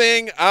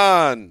 moving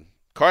on.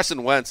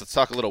 Carson Wentz. Let's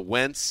talk a little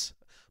Wentz.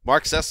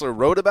 Mark Sessler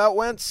wrote about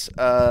Wentz,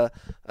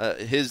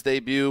 his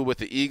debut with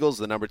the Eagles,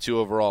 the number 2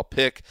 overall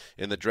pick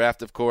in the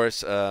draft, of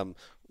course.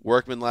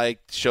 workmanlike,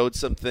 showed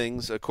some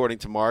things according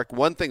to Mark.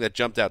 One thing that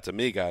jumped out to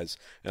me, guys,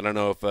 and I don't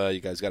know if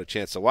you guys got a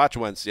chance to watch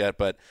Wentz yet,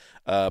 but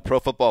Pro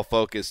Football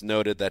Focus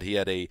noted that he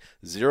had a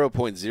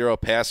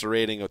 0.0 passer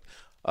rating of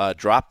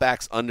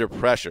dropbacks under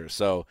pressure.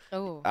 So,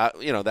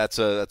 that's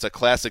a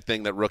classic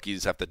thing that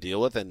rookies have to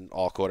deal with, and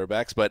all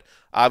quarterbacks. But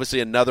obviously,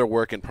 another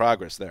work in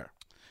progress there.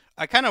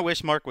 I kind of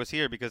wish Mark was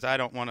here because I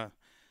don't want to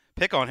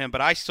pick on him,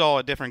 but I saw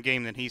a different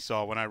game than he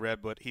saw when I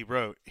read what he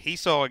wrote. He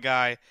saw a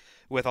guy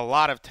with a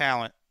lot of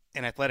talent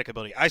and athletic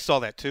ability. I saw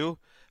that too,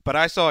 but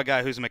I saw a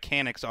guy whose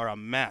mechanics are a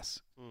mess.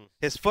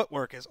 His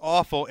footwork is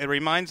awful. It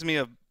reminds me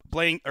of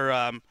Blake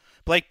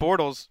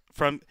Bortles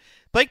from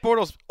Blake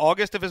Bortles.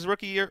 August of his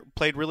rookie year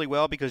played really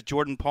well because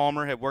Jordan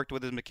Palmer had worked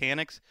with his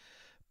mechanics,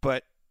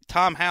 but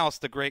Tom House,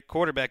 the great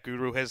quarterback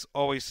guru, has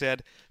always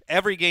said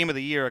every game of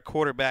the year a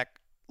quarterback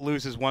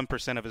loses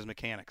 1% of his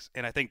mechanics,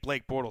 and I think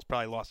Blake Bortles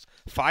probably lost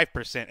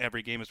 5%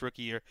 every game his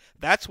rookie year.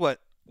 That's what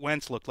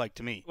Wentz looked like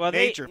to me. Well,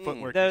 major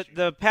footwork.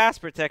 The pass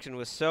protection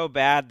was so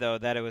bad though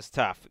that it was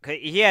tough.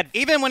 He had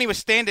even when he was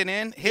standing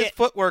in, his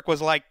footwork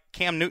was like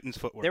Cam Newton's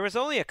footwork. There was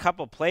only a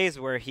couple plays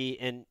where he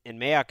in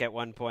Mayock at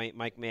one point,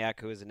 Mike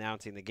Mayock, who was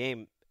announcing the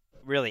game,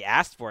 really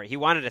asked for it. He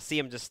wanted to see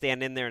him just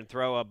stand in there and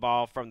throw a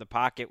ball from the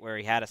pocket where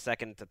he had a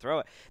second to throw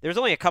it. There was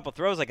only a couple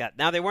throws like that.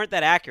 Now, they weren't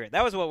that accurate.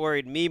 That was what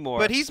worried me more.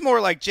 But he's more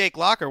like Jake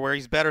Locker, where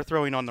he's better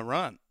throwing on the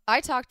run.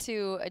 I talked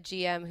to a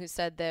GM who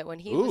said that when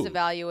he was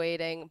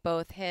evaluating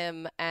both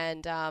him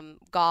and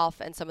Goff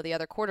and some of the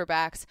other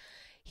quarterbacks,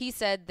 he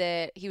said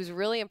that he was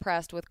really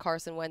impressed with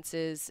Carson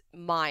Wentz's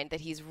mind,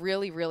 that he's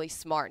really, really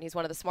smart. And he's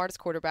one of the smartest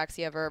quarterbacks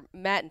he ever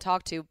met and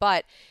talked to.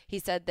 But he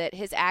said that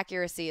his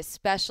accuracy,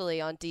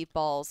 especially on deep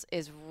balls,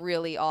 is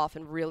really off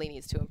and really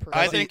needs to improve.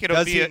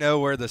 Does he know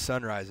where the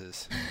sun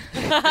rises?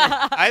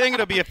 I think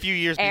it'll be a few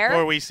years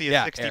before we see a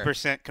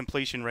 60%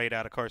 completion rate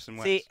out of Carson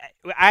Wentz. See,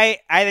 I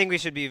think we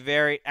should be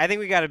I think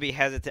we got to be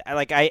hesitant.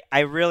 Like, I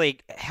really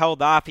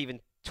held off even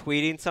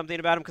tweeting something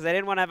about him because I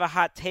didn't want to have a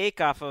hot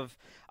take off of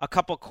a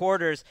couple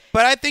quarters.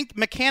 But I think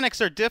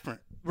mechanics are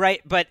different.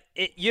 Right, but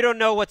you don't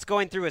know what's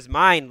going through his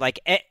mind. Like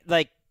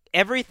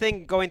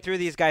everything going through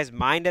these guys'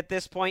 mind at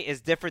this point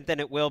is different than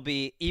it will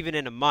be even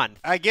in a month.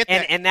 I get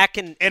that. And that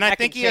can And that I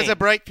think can he has a change.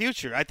 bright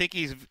future. I think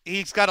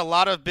he's got a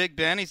lot of Big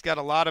Ben. He's got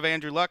a lot of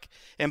Andrew Luck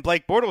and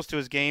Blake Bortles to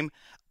his game.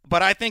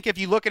 But I think if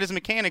you look at his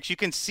mechanics, you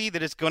can see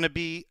that it's going to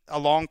be a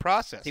long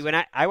process. See,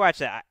 when I watched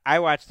that, I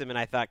watched him and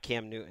I thought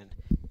Cam Newton.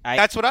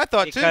 That's what I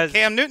thought, too.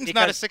 Cam Newton's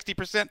not a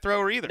 60%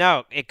 thrower either.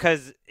 No,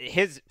 because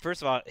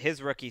first of all,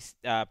 his rookie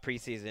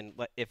preseason,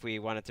 if we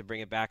wanted to bring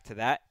it back to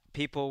that,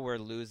 people were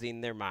losing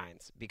their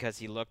minds because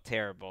he looked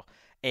terrible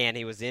and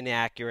he was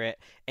inaccurate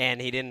and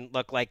he didn't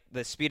look like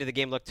the speed of the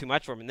game looked too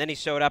much for him. And then he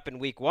showed up in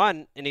week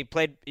 1 and he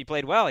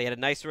played well. He had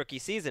a nice rookie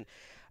season.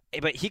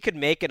 But he could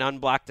make an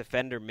unblocked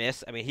defender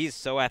miss. I mean, he's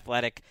so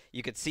athletic.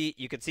 You could see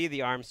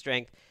the arm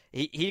strength.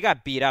 He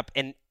got beat up,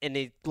 and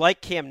he,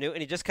 like Cam Newton,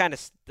 he just kind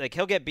of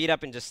he'll get beat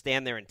up and just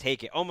stand there and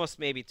take it, almost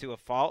maybe to a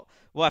fault.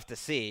 We'll have to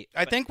see.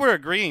 I think we're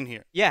agreeing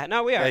here. Yeah,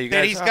 no, we are.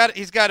 That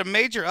he's got a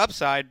major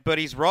upside, but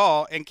he's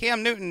raw. And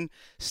Cam Newton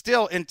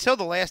still, until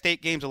the last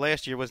 8 games of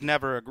last year, was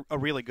never a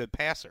really good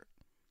passer.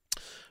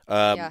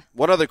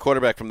 One other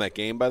quarterback from that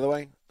game, by the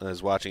way, I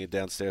was watching it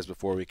downstairs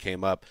before we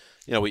came up.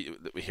 You know, we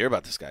hear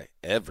about this guy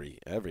every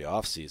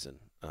offseason.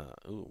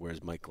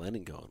 Where's Mike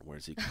Glennon going?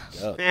 Where's he going to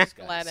go? This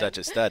guy's such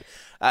a stud.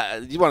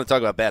 You want to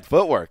talk about bad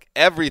footwork.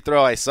 Every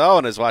throw I saw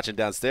when I was watching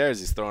downstairs,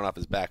 he's throwing off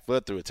his back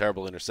foot, threw a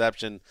terrible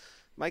interception.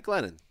 Mike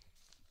Glennon.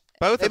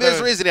 Both Maybe there's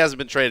a reason he hasn't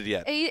been traded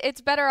yet.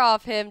 It's better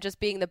off him just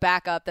being the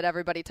backup that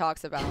everybody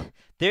talks about.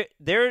 That's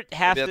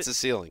the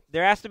ceiling.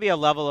 There has to be a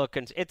level of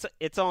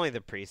it's only the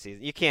preseason.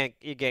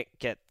 You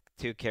get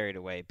too carried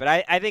away. But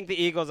I think the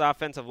Eagles'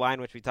 offensive line,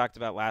 which we talked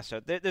about last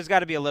show, there's got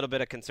to be a little bit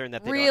of concern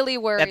that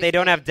they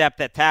don't have depth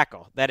at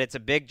tackle. That it's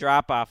a big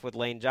drop off with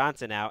Lane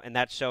Johnson out, and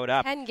that showed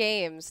up. 10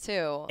 games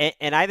too.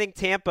 And I think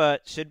Tampa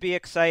should be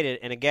excited.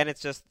 And again,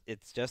 it's just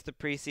the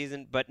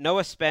preseason. But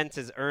Noah Spence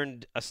has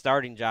earned a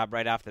starting job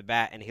right off the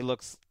bat, and he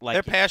looks like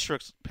their pass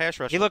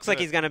rush. He looks like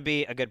he's going to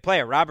be a good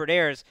player. Robert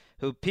Ayers,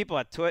 who people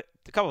at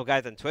a couple of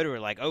guys on Twitter were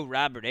like, "Oh,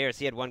 Robert Ayers,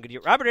 he had one good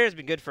year." Robert Ayers has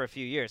been good for a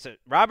few years. So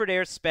Robert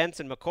Ayers, Spence,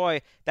 and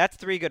McCoy, that's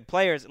 3 good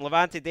players. And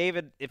Levante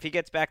David, if he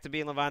gets back to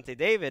being Levante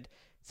David,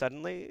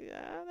 suddenly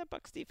that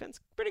Bucs defense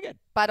pretty good.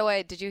 By the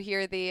way, did you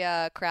hear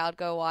the crowd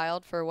go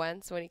wild for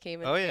Wentz when he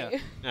came in? Oh yeah,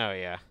 oh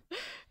yeah.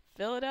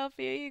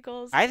 Philadelphia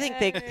Eagles. I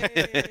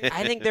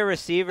think their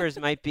receivers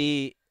might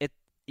be it.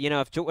 You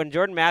know, when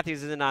Jordan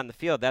Matthews isn't on the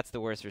field, that's the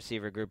worst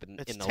receiver group in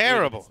the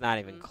terrible. league. It's not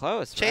even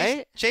close,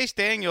 right? Chase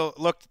Daniel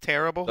looked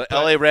terrible. The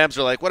LA Rams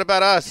are like, what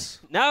about us?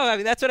 No, I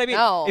mean, that's what I mean.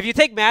 No. If you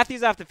take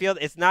Matthews off the field,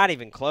 it's not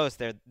even close.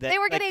 They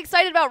were getting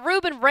excited about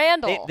Ruben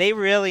Randall. They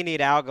really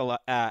need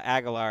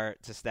Aguilar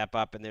to step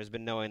up, and there's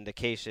been no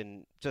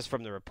indication, just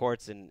from the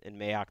reports in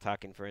Mayock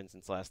talking, for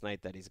instance, last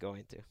night, that he's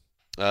going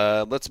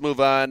to. Let's move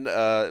on.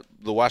 The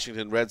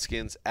Washington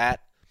Redskins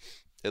at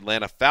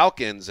Atlanta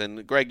Falcons.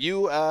 And, Greg,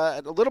 you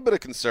had a little bit of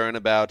concern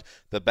about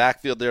the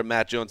backfield there.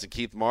 Matt Jones and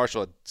Keith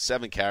Marshall had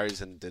 7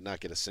 carries and did not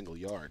get a single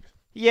yard.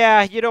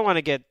 Yeah, you don't want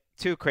to get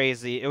too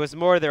crazy. It was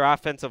more their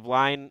offensive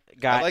line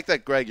got. I like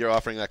that, Greg. You're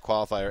offering that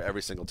qualifier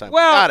every single time.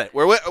 Well, got it.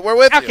 We're with you.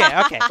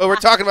 Okay. But we're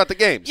talking about the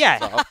games.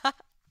 Yeah.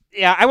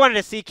 Yeah, I wanted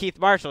to see Keith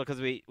Marshall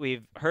because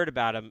we've heard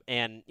about him,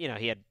 and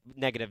he had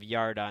negative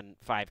yard on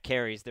 5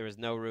 carries. There was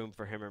no room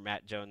for him or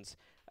Matt Jones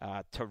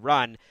to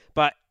run.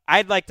 But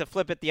I'd like to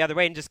flip it the other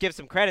way and just give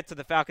some credit to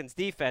the Falcons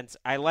defense.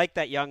 I like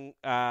that young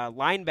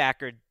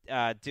linebacker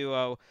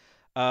duo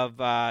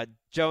of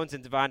Jones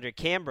and Devondre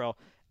Campbell.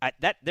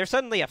 That they're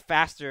suddenly a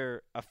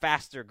faster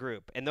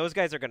group, and those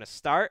guys are going to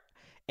start.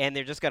 And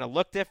they're just going to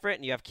look different,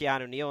 and you have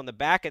Keanu Neal in the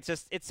back.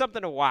 It's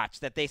something to watch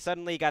that they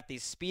suddenly got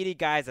these speedy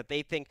guys that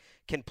they think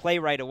can play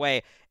right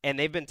away, and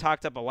they've been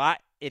talked up a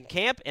lot in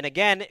camp. And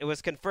again, it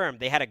was confirmed.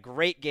 They had a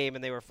great game,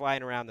 and they were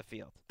flying around the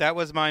field. That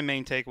was my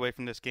main takeaway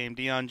from this game.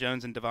 Deion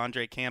Jones and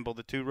Devondre Campbell,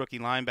 the 2 rookie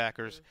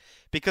linebackers,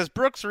 because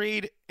Brooks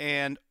Reed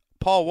and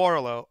Paul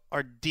Warlow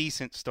are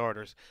decent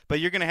starters, but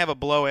you're going to have a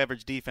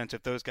below-average defense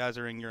if those guys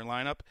are in your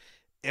lineup.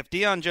 If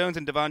Deion Jones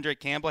and Devondre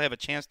Campbell have a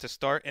chance to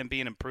start and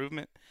be an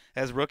improvement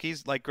as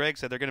rookies, like Greg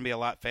said, they're going to be a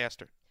lot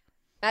faster.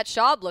 Matt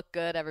Schaub looked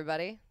good,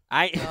 everybody.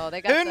 They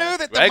got Who knew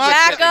that the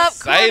backup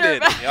excited in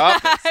the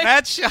office.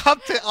 Matt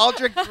Schaub to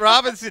Aldrick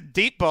Robinson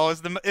deep ball is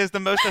the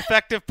most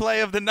effective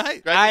play of the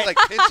night. Greg was like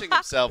pinching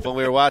himself when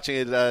we were watching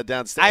it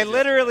downstairs. I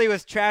literally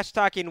was trash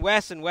talking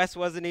Wes, and Wes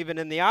wasn't even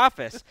in the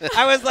office.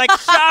 I was like,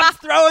 Schaub's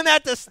throwing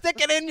that to stick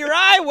it in your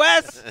eye,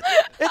 Wes.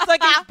 It's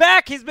like he's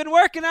back. He's been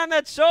working on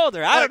that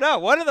shoulder. I don't know.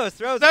 One of those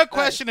throws. No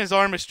question, his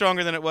arm is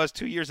stronger than it was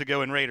 2 years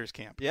ago in Raiders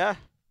camp. Yeah,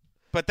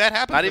 but that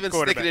happened. Not even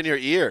sticking it in your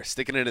ear,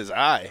 sticking it in his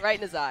eye. Right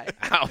in his eye.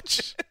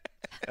 Ouch.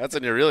 That's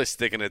when you're really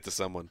sticking it to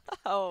someone.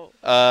 Oh.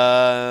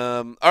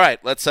 All right,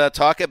 let's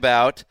talk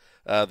about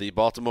the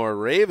Baltimore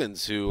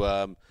Ravens,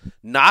 who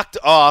knocked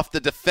off the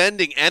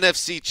defending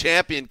NFC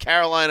champion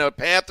Carolina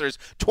Panthers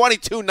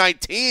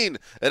 22-19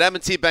 at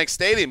M&T Bank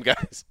Stadium,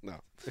 guys. No.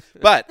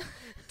 But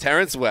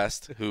Terrence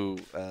West, who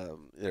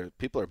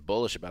people are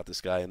bullish about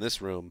this guy in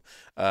this room,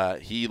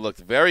 he looked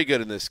very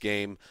good in this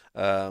game,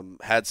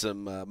 had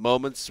some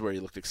moments where he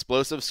looked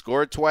explosive,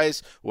 scored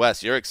twice.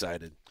 Wes, you're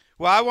excited.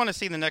 Well, I want to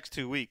see the next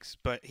 2 weeks,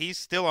 but he's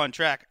still on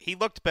track. He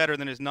looked better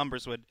than his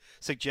numbers would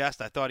suggest.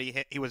 I thought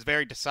he was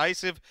very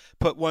decisive,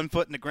 put one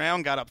foot in the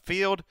ground, got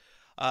upfield.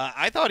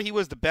 I thought he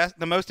was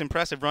the most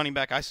impressive running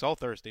back I saw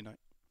Thursday night.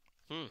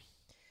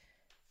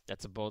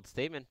 That's a bold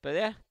statement, but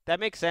yeah, that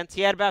makes sense.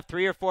 He had about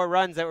 3 or 4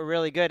 runs that were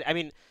really good. I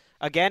mean,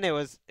 again,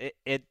 it's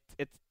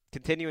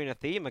continuing a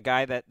theme. A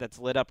guy that's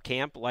lit up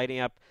camp,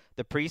 lighting up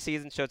the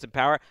preseason, showed some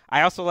power.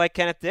 I also like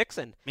Kenneth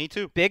Dixon. Me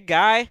too. Big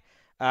guy.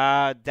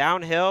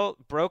 Downhill,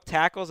 broke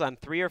tackles on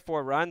 3 or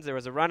 4 runs. There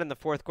was a run in the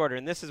fourth quarter,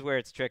 and this is where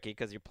it's tricky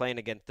because you're playing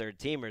against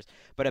third-teamers.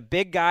 But a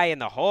big guy in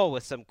the hole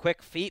with some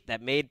quick feet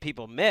that made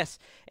people miss.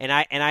 And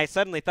I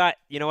suddenly thought,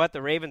 you know what,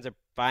 the Ravens are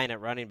fine at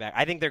running back.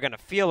 I think they're going to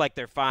feel like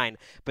they're fine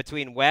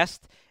between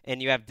West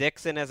and you have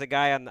Dixon as a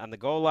guy on the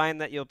goal line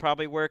that you'll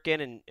probably work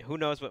in, and who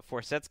knows what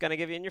Forset's going to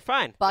give you, and you're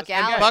fine. Buck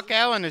Allen. Buck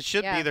Allen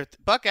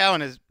Buck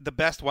Allen is the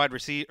best wide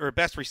receiver or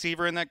best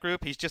receiver in that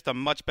group. He's just a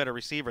much better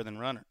receiver than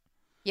runner.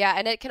 Yeah,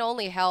 and it can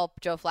only help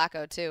Joe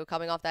Flacco, too,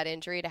 coming off that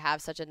injury to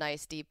have such a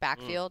nice, deep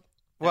backfield.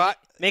 Well,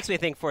 makes me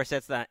think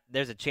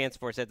there's a chance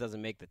Forsett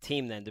doesn't make the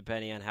team then,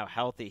 depending on how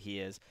healthy he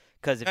is.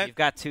 Because if you've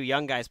got 2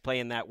 young guys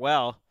playing that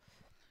well.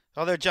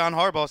 Although John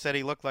Harbaugh said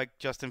he looked like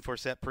Justin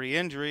Forsett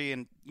pre-injury,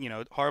 and,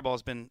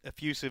 Harbaugh's been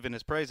effusive in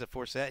his praise of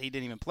Forsett. He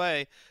didn't even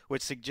play,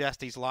 which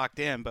suggests he's locked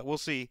in. But we'll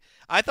see.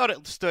 I thought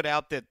it stood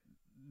out that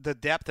the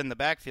depth in the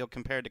backfield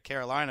compared to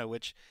Carolina,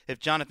 which if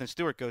Jonathan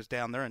Stewart goes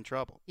down, they're in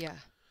trouble. Yeah.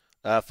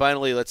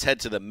 Finally, let's head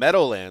to the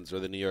Meadowlands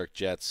where the New York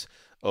Jets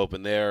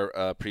opened their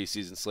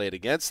preseason slate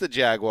against the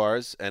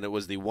Jaguars, and it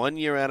was the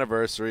 1-year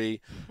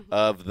anniversary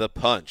of the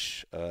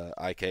punch.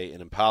 IK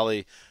and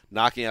Impali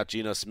knocking out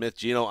Geno Smith.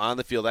 Geno on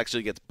the field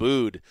actually gets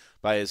booed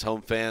by his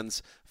home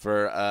fans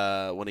for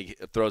when he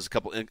throws a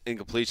couple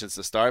incompletions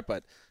to start,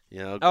 but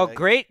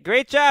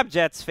great job,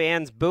 Jets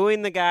fans,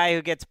 booing the guy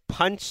who gets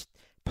punched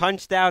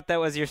out. That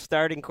was your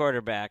starting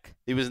quarterback.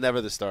 He was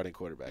never the starting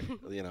quarterback,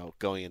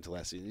 going into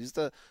last season.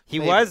 He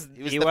was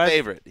the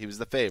favorite. He was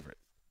the favorite.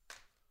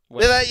 Who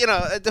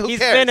He's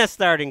cares? Been a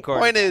starting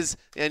quarterback. Point is,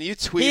 and you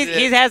tweeted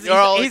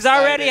he's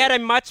already had a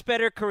much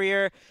better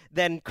career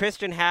than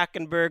Christian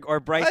Hackenberg or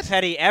Bryce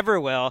Petty ever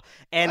will,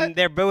 and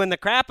they're booing the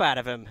crap out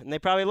of him, and they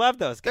probably love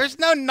those guys.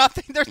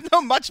 There's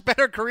no much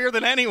better career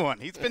than anyone.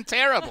 He's been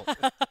terrible.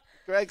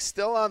 Greg's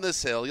still on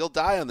this hill. You'll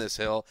die on this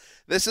hill.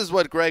 This is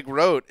what Greg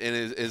wrote, and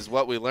is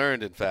what we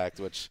learned, in fact,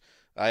 which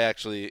I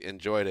actually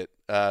enjoyed it.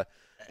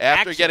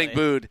 After getting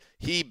booed,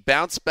 he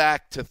bounced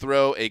back to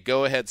throw a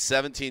go-ahead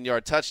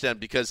 17-yard touchdown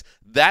because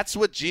that's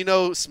what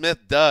Geno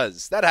Smith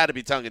does. That had to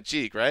be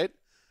tongue-in-cheek, right?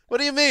 What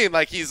do you mean?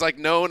 Like he's like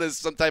known as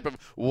some type of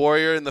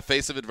warrior in the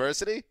face of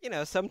adversity? You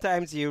know,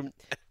 sometimes you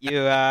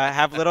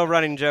have little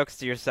running jokes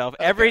to yourself.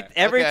 Every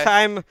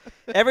time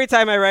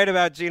I write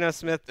about Geno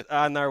Smith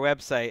on our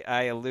website,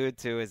 I allude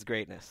to his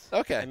greatness.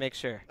 Okay. I make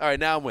sure. All right,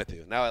 now I'm with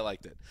you. Now I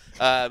liked it.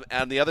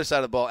 On the other side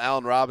of the ball,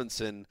 Allen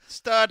Robinson,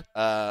 stud,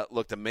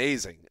 looked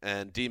amazing,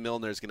 and D.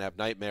 Milner's going to have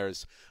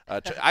nightmares.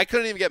 I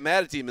couldn't even get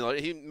mad at D. Milner.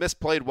 He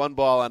misplayed one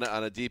ball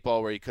on a deep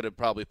ball where he could have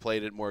probably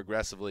played it more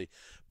aggressively.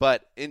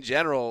 But in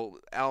general,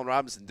 Allen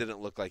Robinson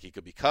didn't look like he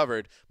could be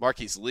covered.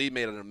 Marquise Lee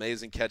made an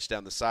amazing catch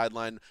down the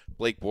sideline.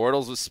 Blake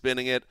Bortles was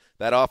spinning it.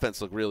 That offense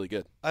looked really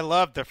good. I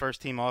loved their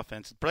first-team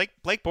offense. Blake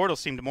Bortles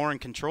seemed more in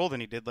control than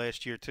he did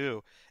last year,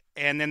 too.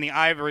 And then the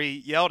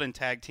Ivory Yeldon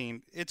tag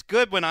team. It's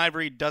good when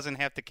Ivory doesn't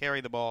have to carry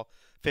the ball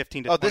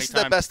 15 to 20 times. Oh, this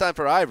is the best time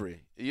for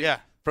Ivory. Yeah.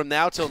 From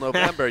now till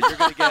November, you're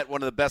going to get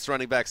one of the best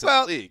running backs in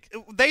the league.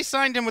 They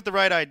signed him with the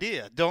right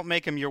idea. Don't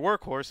make him your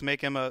workhorse.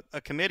 Make him a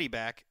committee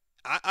back.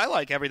 I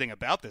like everything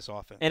about this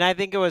offense. And I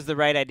think it was the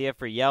right idea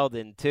for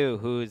Yeldon, too,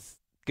 who's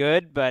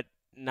good but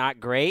not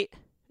great.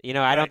 You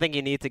know, I don't think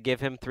you need to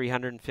give him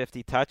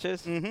 350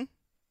 touches. Mm-hmm.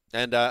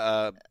 And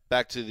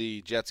back to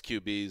the Jets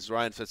QBs,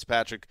 Ryan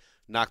Fitzpatrick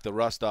knocked the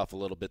rust off a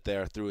little bit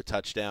there, threw a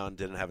touchdown,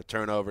 didn't have a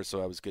turnover,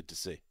 so that was good to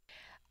see.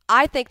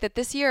 I think that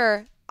this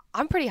year,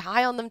 I'm pretty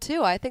high on them,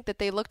 too. I think that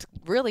they looked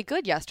really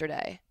good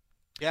yesterday.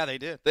 Yeah, they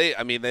did.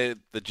 The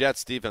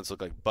Jets defense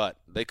looked like butt.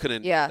 They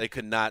couldn't. Yeah. They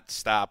could not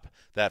stop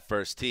that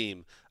first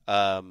team.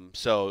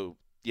 So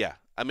yeah,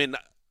 I mean,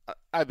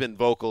 I've been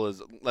vocal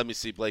as let me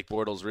see Blake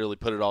Bortles really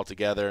put it all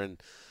together,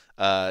 and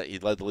he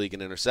led the league in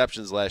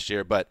interceptions last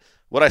year. But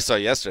what I saw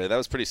yesterday, that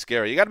was pretty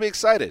scary. You got to be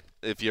excited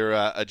if you're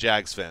a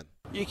Jags fan.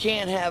 You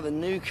can't have a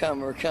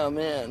newcomer come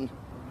in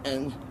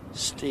and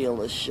steal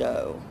the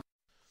show.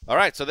 All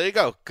right, so there you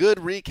go. Good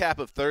recap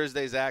of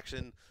Thursday's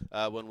action.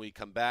 When we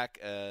come back,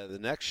 the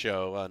next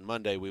show on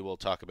Monday, we will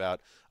talk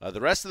about the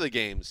rest of the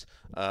games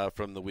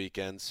from the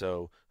weekend.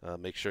 So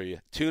make sure you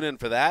tune in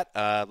for that.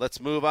 Let's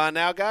move on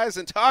now, guys,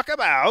 and talk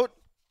about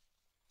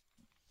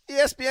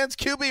ESPN's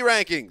QB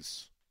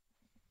rankings.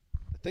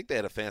 I think they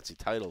had a fancy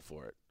title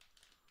for it.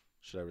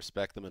 Should I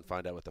respect them and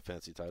find out what the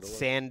fancy title was?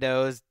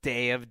 Sando's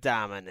Day of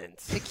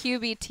Dominance. The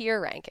QB tier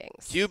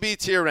rankings. QB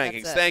tier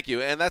rankings. Thank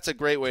you. And that's a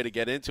great way to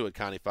get into it,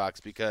 Connie Fox,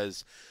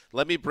 because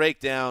let me break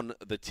down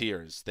the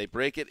tiers. They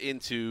break it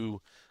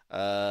into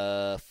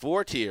 4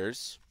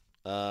 tiers,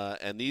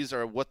 and these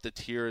are what the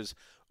tiers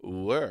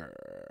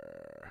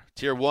were.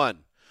 Tier 1,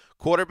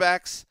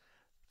 quarterbacks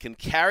can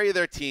carry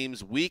their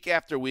teams week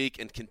after week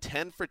and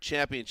contend for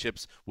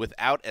championships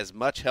without as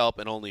much help,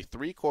 and only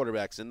 3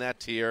 quarterbacks in that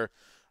tier.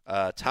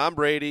 Tom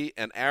Brady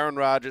and Aaron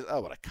Rodgers, oh,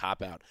 what a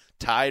cop-out,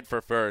 tied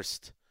for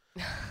first.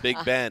 Big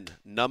Ben,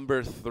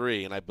 number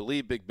 3. And I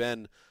believe Big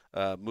Ben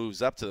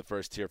moves up to the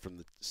first tier from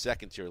the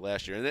second tier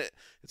last year. And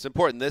it's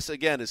important. This,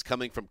 again, is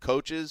coming from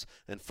coaches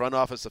and front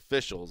office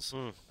officials.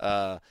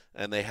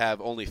 And they have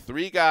only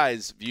 3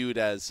 guys viewed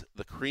as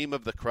the cream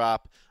of the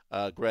crop.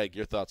 Greg,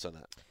 your thoughts on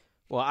that?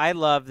 Well, I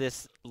love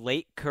this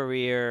late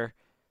career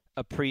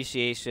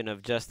appreciation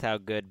of just how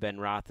good Ben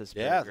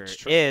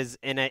Roethlisberger is,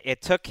 and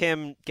it took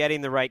him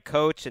getting the right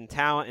coach and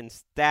talent and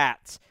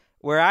stats,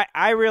 where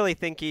I really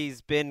think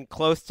he's been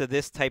close to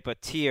this type of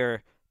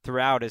tier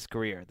throughout his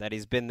career, that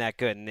he's been that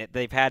good, and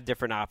they've had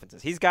different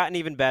offenses. He's gotten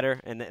even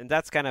better, and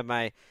that's kind of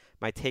my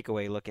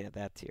takeaway looking at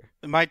that tier.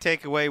 My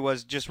takeaway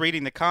was just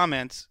reading the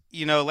comments.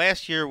 You know,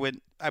 last year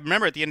I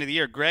remember at the end of the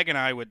year, Greg and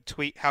I would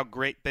tweet how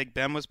great Big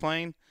Ben was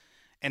playing,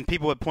 and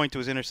people would point to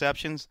his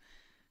interceptions.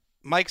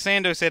 Mike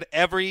Sando said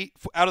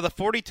out of the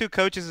 42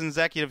 coaches and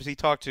executives he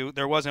talked to,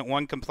 there wasn't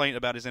one complaint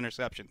about his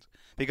interceptions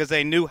because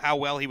they knew how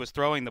well he was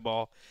throwing the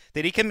ball,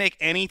 that he can make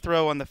any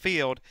throw on the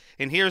field.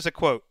 And here's a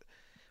quote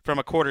from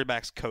a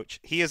quarterback's coach.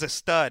 He is a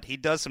stud. He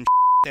does some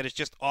that is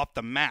just off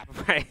the map.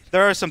 Right.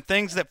 There are some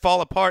things that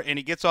fall apart, and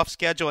he gets off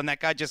schedule, and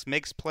that guy just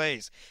makes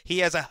plays. He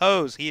has a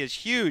hose. He is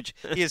huge.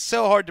 He is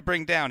so hard to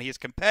bring down. He is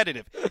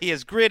competitive. He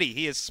is gritty.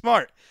 He is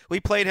smart. We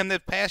played him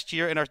this past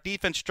year, and our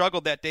defense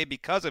struggled that day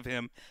because of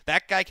him.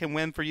 That guy can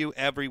win for you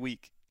every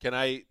week. Can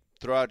I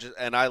throw out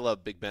and I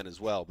love Big Ben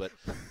as well, but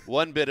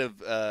one bit of,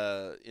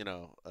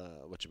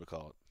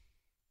 whatchamacallit?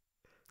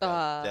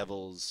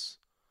 Devil's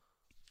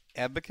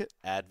advocate?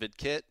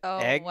 Oh,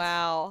 eggs?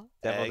 Wow.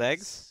 Deviled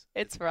eggs?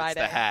 It's Friday.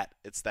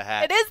 It's the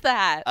hat. It is the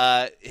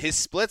hat. His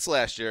splits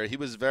last year, he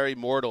was very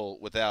mortal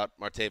without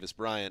Martavis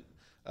Bryant.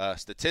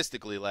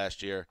 Statistically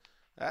last year,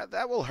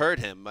 that will hurt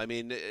him. I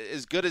mean,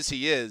 as good as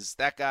he is,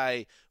 that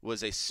guy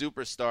was a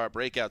superstar,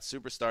 breakout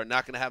superstar,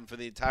 not going to have him for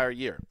the entire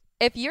year.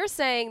 If you're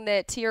saying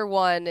that tier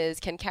 1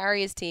 can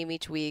carry his team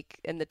each week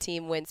and the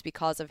team wins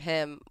because of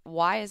him,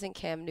 why isn't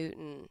Cam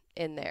Newton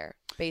in there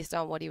based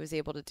on what he was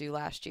able to do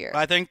last year?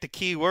 I think the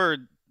key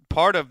word,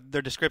 part of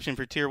their description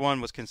for tier 1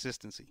 was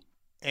consistency.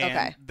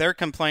 And their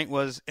complaint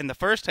was in the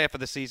first half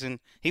of the season,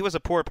 he was a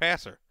poor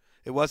passer.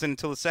 It wasn't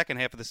until the second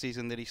half of the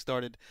season that he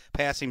started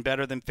passing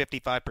better than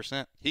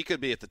 55%. He could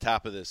be at the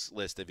top of this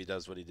list if he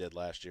does what he did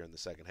last year in the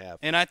second half.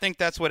 And I think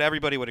that's what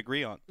everybody would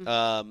agree on.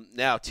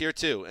 Now, tier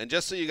 2. And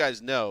just so you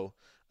guys know,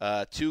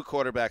 Two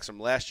quarterbacks from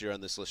last year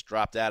on this list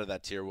dropped out of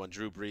that tier one,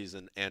 Drew Brees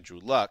and Andrew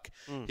Luck.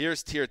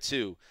 Here's tier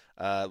 2,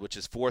 which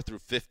is 4 through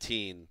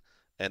 15.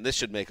 And this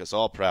should make us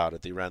all proud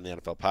at the Around the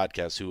NFL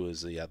podcast, who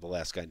is the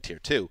last guy in tier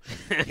 2.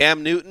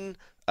 Cam Newton,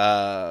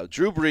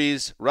 Drew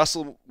Brees,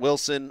 Russell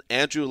Wilson,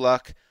 Andrew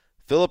Luck,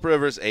 Phillip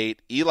Rivers,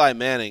 8, Eli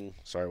Manning,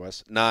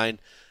 9,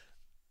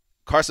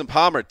 Carson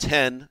Palmer,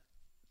 10,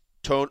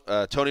 Tony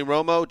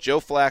Romo, Joe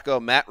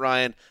Flacco, Matt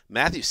Ryan,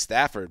 Matthew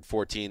Stafford,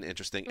 14,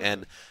 interesting,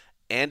 and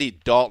Andy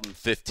Dalton,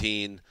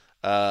 15.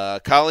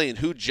 Colleen,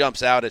 who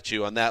jumps out at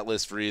you on that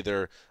list for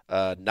either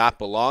not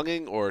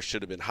belonging or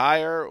should have been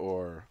higher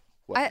or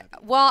what?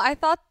 I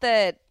thought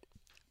that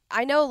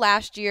I know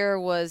last year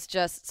was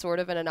just sort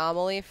of an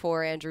anomaly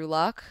for Andrew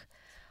Luck,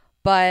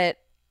 but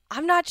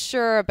I'm not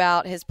sure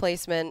about his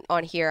placement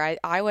on here.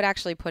 I would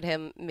actually put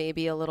him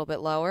maybe a little bit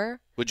lower.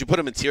 Would you put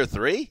him in tier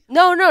 3?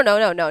 No,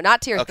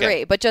 not tier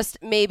 3, but just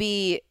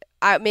maybe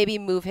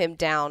move him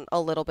down a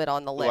little bit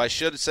on the list. Well, I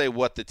should say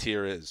what the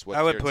tier is.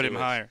 I would put him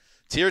higher.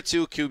 Tier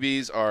 2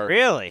 QBs are,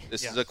 really,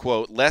 this is a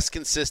quote, less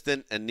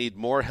consistent and need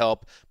more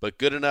help, but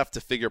good enough to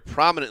figure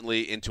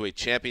prominently into a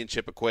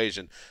championship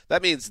equation.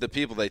 That means the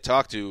people they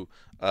talked to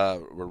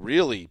were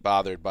really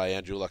bothered by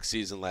Andrew Luck's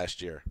season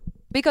last year.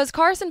 Because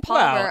Carson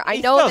Palmer, well, I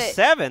know still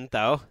that 7th,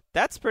 though.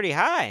 That's pretty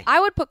high. I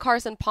would put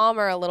Carson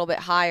Palmer a little bit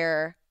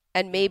higher,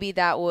 and maybe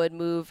that would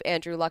move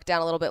Andrew Luck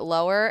down a little bit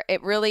lower.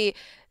 It really,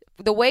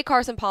 the way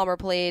Carson Palmer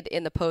played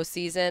in the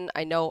postseason,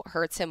 I know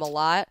hurts him a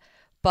lot.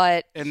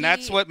 But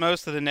that's what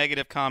most of the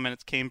negative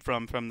comments came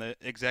from the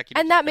executives.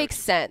 And that makes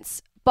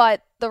sense.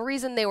 But the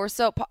reason they were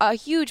a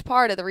huge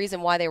part of the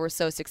reason why they were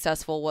so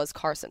successful was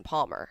Carson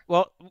Palmer.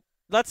 Well,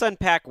 let's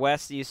unpack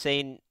Wes. You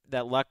saying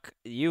that Luck,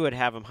 you would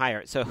have him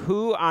higher. So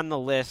who on the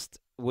list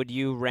would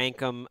you rank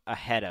him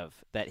ahead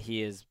of that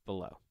he is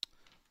below?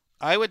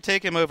 I would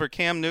take him over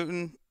Cam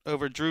Newton,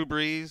 over Drew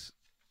Brees.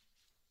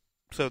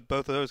 So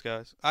both of those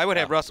guys. I would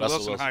have Russell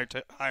Wilson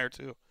higher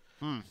too.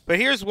 But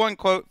here's one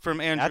quote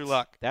from Andrew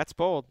Luck. That's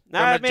bold.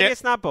 No, maybe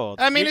it's not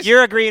bold. I mean,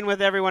 you're agreeing with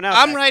everyone else.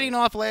 I'm writing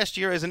off last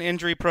year as an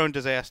injury-prone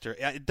disaster.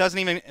 It doesn't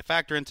even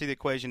factor into the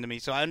equation to me,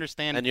 so I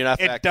understand. And you're not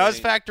it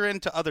does factor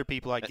into other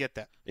people. I get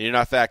that. And you're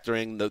not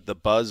factoring the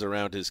buzz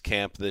around his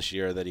camp this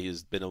year that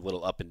he's been a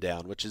little up and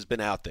down, which has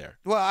been out there.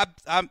 Well,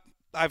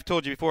 I've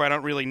told you before, I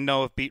don't really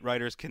know if beat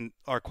writers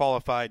are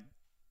qualified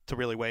to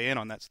really weigh in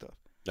on that stuff.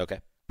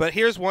 Okay. But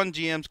here's one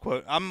GM's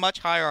quote. I'm much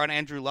higher on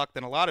Andrew Luck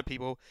than a lot of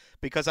people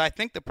because I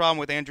think the problem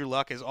with Andrew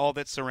Luck is all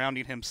that's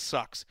surrounding him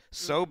sucks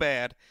so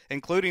bad,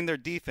 including their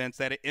defense,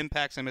 that it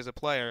impacts him as a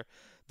player.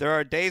 There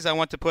are days I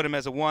want to put him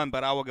as a 1,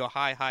 but I will go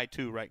high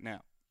 2 right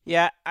now.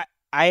 Yeah,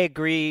 I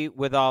agree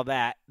with all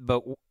that,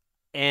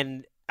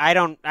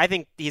 I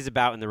think he's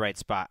about in the right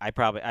spot. I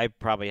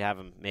probably have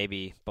him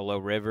maybe below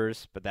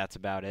Rivers, but that's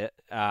about it.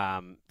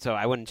 So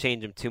I wouldn't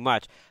change him too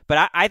much.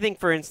 But I think,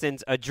 for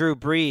instance, a Drew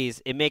Brees,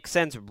 it makes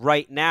sense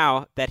right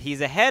now that he's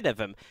ahead of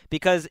him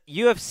because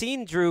you have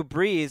seen Drew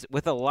Brees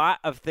with a lot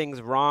of things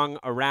wrong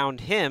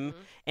around him,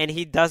 and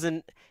he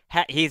doesn't.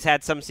 He's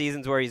had some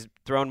seasons where he's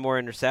thrown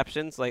more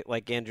interceptions,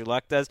 like Andrew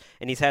Luck does,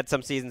 and he's had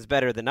some seasons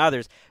better than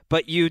others.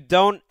 But you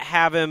don't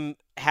have him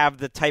have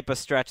the type of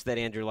stretch that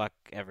Andrew Luck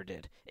ever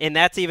did. And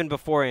that's even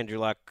before Andrew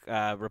Luck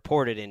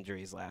reported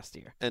injuries last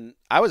year. And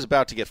I was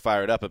about to get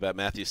fired up about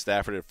Matthew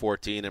Stafford at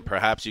 14, and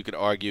perhaps you could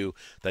argue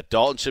that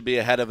Dalton should be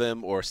ahead of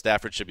him or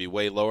Stafford should be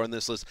way lower on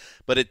this list.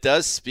 But it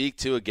does speak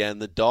to, again,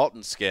 the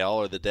Dalton scale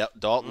or the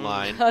Dalton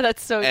line. Oh,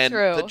 that's so and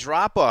true. And the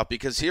drop-off,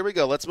 because here we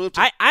go. Let's move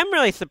to – I'm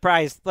really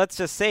surprised, let's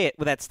just say it,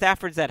 that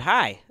Stafford's that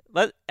high.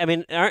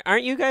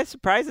 Aren't you guys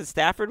surprised that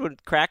Stafford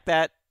would crack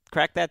that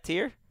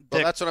tier?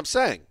 Well, that's what I'm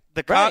saying.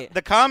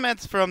 The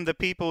comments from the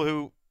people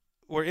who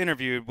were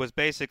interviewed was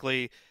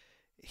basically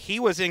he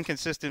was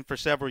inconsistent for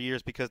several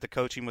years because the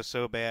coaching was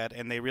so bad,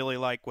 and they really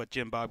like what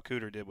Jim Bob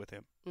Cooter did with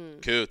him.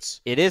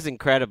 Coots. It is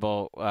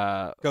incredible.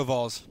 Go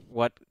Vols.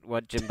 What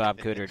Jim Bob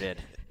Cooter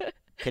did.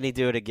 Can he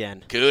do it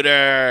again?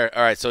 Cooter.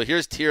 All right, so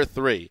here's tier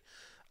 3.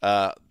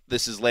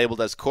 This is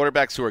labeled as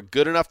quarterbacks who are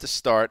good enough to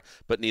start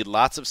but need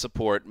lots of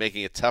support,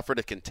 making it tougher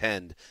to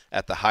contend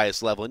at the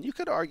highest level. And you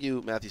could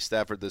argue Matthew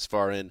Stafford this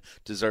far in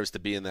deserves to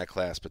be in that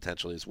class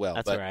potentially as well.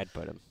 That's where I'd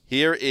put him.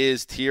 Here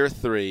is tier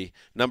 3.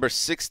 Number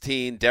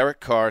 16, Derek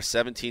Carr.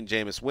 17,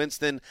 Jameis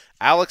Winston.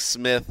 Alex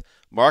Smith.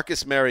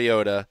 Marcus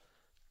Mariota.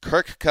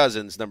 Kirk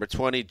Cousins, number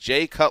 20.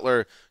 Jay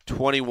Cutler,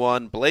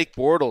 21. Blake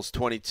Bortles,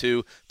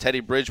 22. Teddy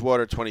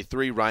Bridgewater,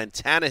 23. Ryan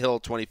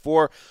Tannehill,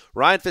 24.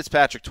 Ryan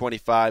Fitzpatrick,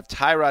 25.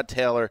 Tyrod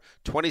Taylor,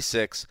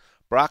 26.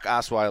 Brock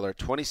Osweiler,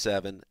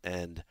 27.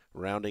 And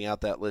rounding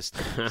out that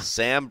list,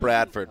 Sam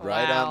Bradford,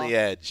 right on the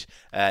edge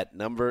at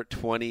number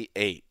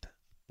 28.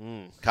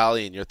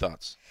 Colleen, your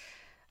thoughts?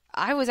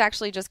 I was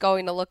actually just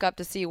going to look up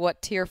to see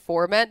what tier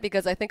 4 meant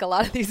because I think a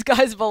lot of these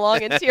guys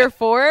belong in tier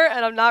 4,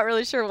 and I'm not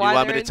really sure why. You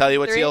want me to tell you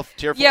what tier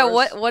 4 is? Yeah,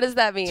 what does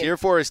that mean? Tier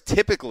 4 is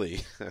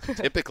typically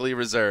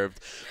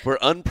reserved for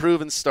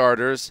unproven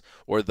starters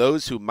or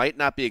those who might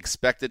not be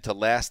expected to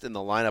last in the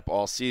lineup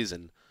all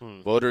season.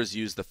 Voters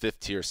use the 5th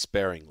tier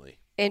sparingly.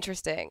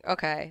 Interesting.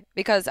 Okay.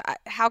 Because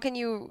how can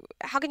you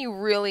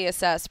really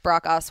assess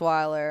Brock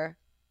Osweiler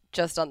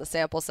just on the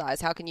sample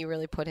size? How can you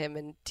really put him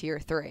in tier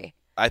 3?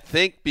 I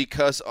think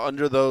because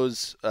under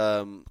those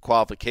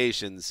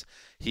qualifications,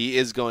 he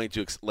is going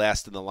to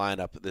last in the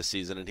lineup this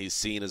season, and he's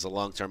seen as a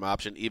long-term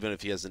option, even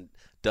if he hasn't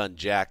done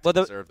jack to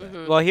deserve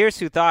that. Well, here's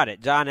who thought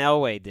it. John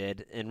Elway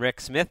did, and Rick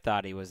Smith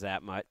thought he was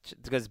that much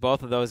because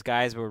both of those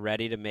guys were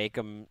ready to make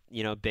him,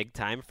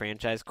 big-time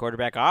franchise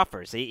quarterback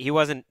offers. He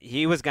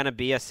was going to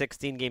be a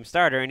 16-game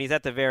starter, and he's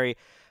at the very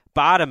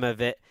bottom of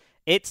it.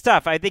 It's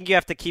tough. I think you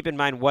have to keep in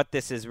mind what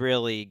this is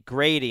really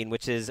grading,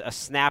 which is a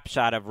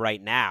snapshot of right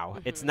now.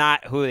 Mm-hmm. It's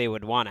not who they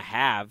would want to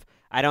have.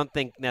 I don't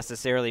think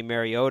necessarily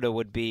Mariota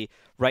would be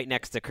right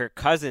next to Kirk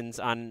Cousins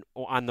on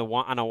a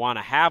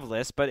want-to-have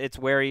list, but it's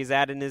where he's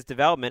at in his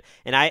development.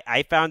 And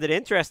I found it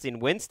interesting.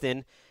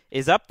 Winston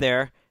is up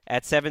there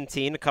at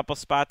 17, a couple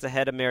spots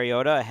ahead of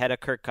Mariota, ahead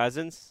of Kirk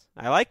Cousins.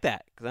 I like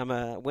that because I'm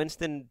a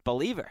Winston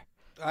believer.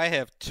 I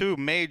have two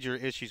major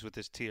issues with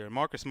this tier.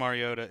 Marcus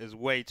Mariota is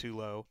way too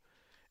low,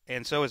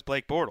 and so is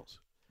Blake Bortles.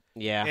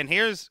 Yeah. And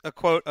here's a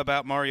quote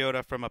about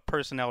Mariota from a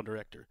personnel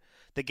director.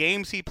 The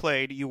games he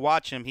played, you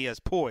watch him, he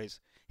has poise.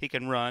 He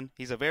can run.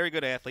 He's a very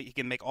good athlete. He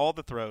can make all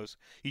the throws.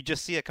 You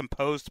just see a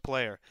composed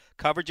player.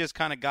 Coverages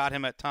kind of got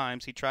him at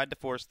times. He tried to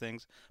force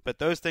things, but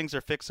those things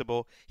are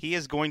fixable. He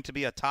is going to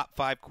be a top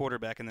 5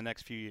 quarterback in the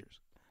next few years.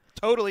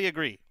 Totally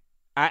agree.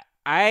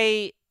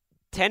 I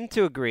tend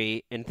to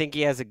agree and think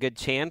he has a good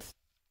chance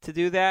to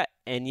do that,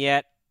 and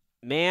yet,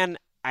 man,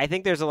 I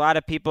think there's a lot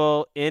of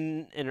people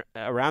in and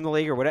around the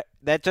league or whatever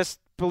that just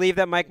believe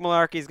that Mike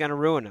Mularkey is going to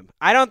ruin him.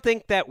 I don't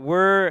think that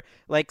we're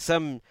like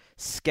some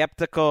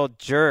skeptical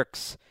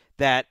jerks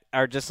that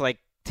are just like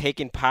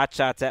taking pot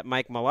shots at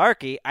Mike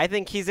Mularkey. I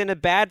think he's in a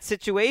bad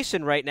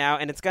situation right now,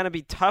 and it's going to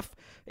be tough.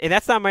 And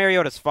that's not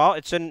Mariota's fault.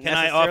 It shouldn't Can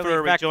necessarily I offer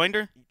a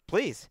rejoinder?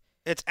 Please.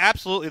 It's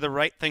absolutely the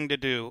right thing to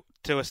do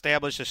to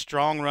establish a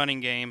strong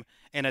running game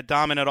and a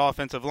dominant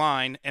offensive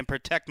line and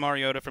protect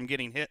Mariota from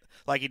getting hit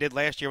like he did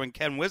last year when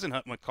Ken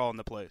Wisenhunt was calling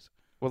the plays.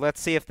 Well,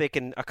 let's see if they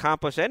can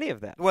accomplish any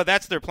of that. Well,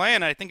 that's their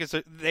plan. I think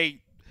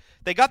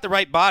they got the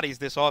right bodies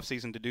this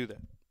offseason to do that.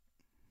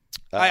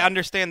 I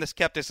understand the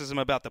skepticism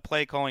about the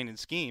play calling and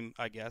scheme,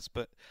 I guess,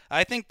 but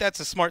I think that's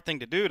a smart thing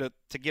to do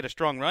to get a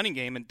strong running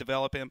game and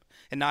develop him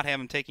and not have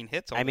him taking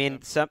hits all the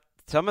time.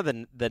 Some of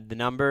the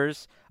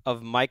numbers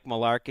of Mike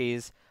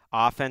Mularkey's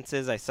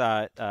offenses, I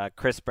saw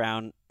Chris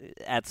Brown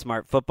at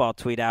Smart Football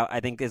tweet out, I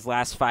think his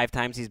last 5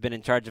 times he's been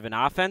in charge of an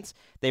offense,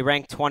 they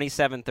ranked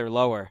 27th or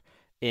lower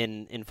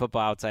in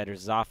Football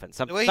Outsiders' offense.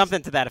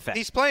 Something to that effect.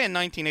 He's playing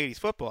 1980s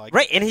football.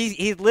 Right, and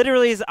he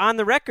literally is on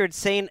the record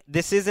saying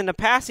this isn't a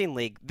passing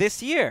league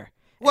this year.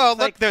 Well,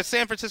 look, the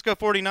San Francisco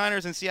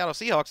 49ers and Seattle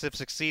Seahawks have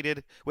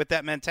succeeded with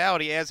that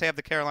mentality, as have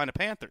the Carolina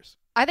Panthers.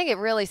 I think it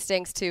really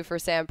stinks, too, for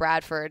Sam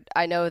Bradford.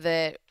 I know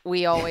that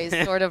we always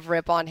sort of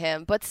rip on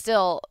him, but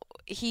still,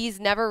 he's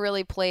never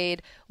really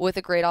played with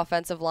a great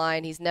offensive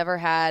line. He's never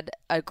had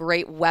a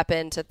great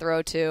weapon to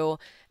throw to,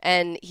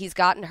 and he's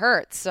gotten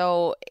hurt.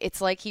 So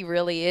it's like he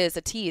really is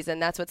a tease, and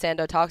that's what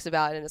Sando talks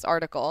about in his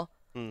article.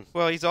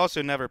 Well, he's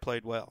also never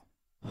played well.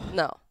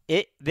 No.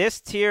 This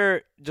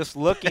tier, just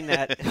looking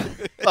at...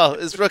 Well,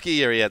 his rookie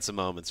year, he had some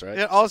moments, right?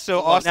 And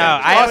also,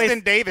 Austin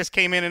Davis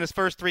came in his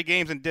first 3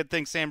 games and did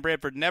things Sam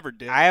Bradford never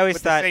did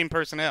with the same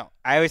personnel.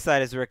 I always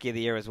thought his rookie of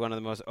the year was one of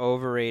the most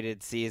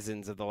overrated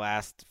seasons of the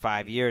last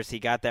 5 years. He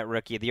got that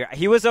rookie of the year.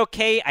 He was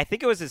okay. I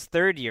think it was his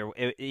 3rd year.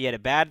 He had a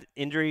bad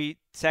injury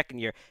 2nd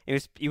year.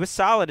 He was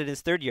solid in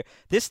his 3rd year.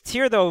 This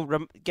tier,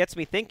 though, gets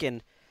me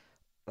thinking,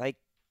 like,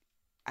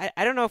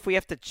 I don't know if we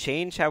have to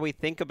change how we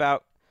think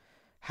about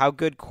how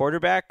good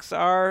quarterbacks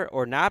are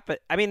or not,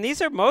 but I mean,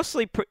 these are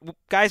mostly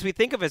guys we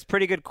think of as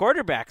pretty good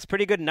quarterbacks,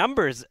 pretty good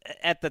numbers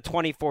at the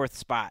 24th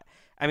spot.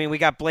 I mean, we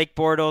got Blake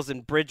Bortles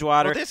and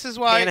Bridgewater. Well, this is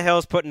why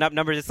Tannehill's putting up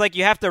numbers. It's like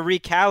you have to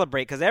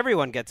recalibrate because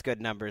everyone gets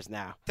good numbers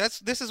now.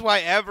 This is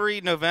why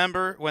every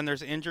November when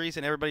there's injuries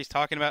and everybody's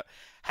talking about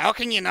how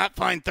can you not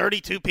find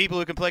 32 people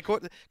who can play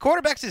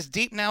quarterbacks as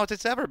deep now as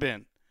it's ever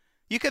been.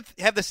 You could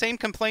have the same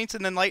complaints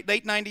in the late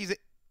 90s.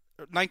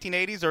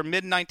 1980s or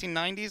mid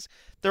 1990s,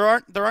 there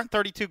aren't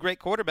 32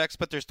 great quarterbacks,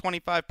 but there's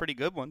 25 pretty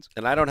good ones.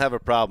 And I don't have a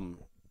problem.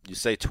 You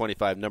say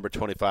 25, number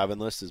 25 on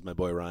the list is my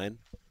boy Ryan.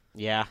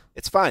 Yeah,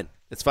 it's fine.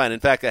 It's fine.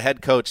 In fact, a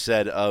head coach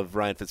said of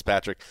Ryan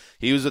Fitzpatrick,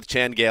 he was with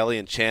Chan Gailey,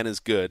 and Chan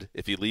is good.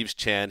 If he leaves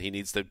Chan, he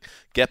needs to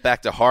get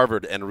back to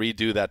Harvard and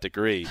redo that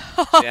degree.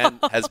 Chan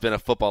has been a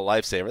football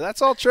lifesaver.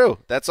 That's all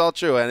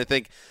true. And I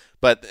think.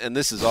 And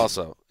this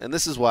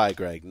is why,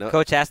 Greg.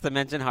 Coach has to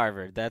mention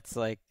Harvard. That's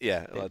like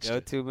the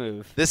go-to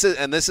move. This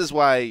is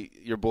why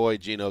your boy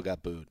Gino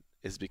got booed,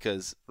 is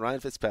because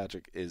Ryan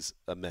Fitzpatrick is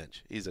a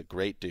mensch. He's a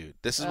great dude.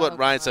 This is what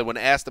Ryan said when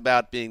asked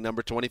about being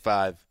number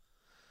 25.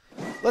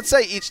 Let's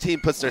say each team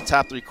puts their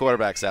top 3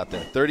 quarterbacks out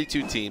there.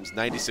 32 teams,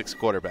 96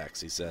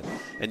 quarterbacks, he said.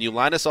 And you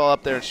line us all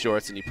up there in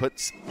shorts, and you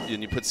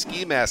put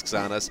ski masks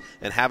on us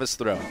and have us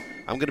throw.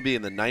 I'm going to be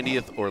in the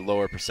 90th or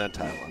lower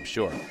percentile, I'm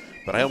sure.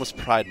 But I almost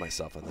pride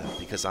myself on that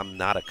because I'm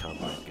not a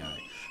combine guy.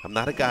 I'm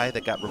not a guy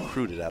that got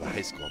recruited out of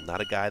high school. I'm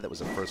not a guy that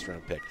was a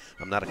first-round pick.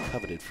 I'm not a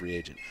coveted free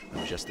agent.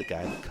 I'm just the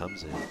guy that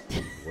comes in,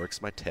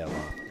 works my tail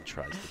off, and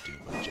tries to do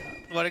my job.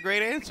 What a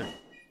great answer.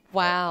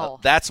 Wow.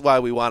 That's why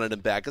we wanted him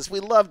back, because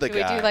we love the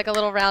guy. Do we do like a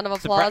little round of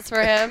applause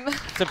for him?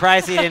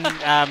 Surprised he didn't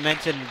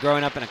mention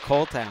growing up in a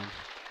coal town.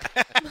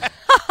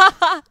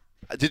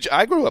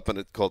 I grew up in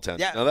a coal town.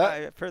 Yeah, you know that?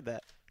 I've heard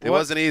that. It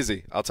wasn't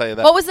easy. I'll tell you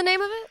that. What was the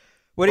name of it?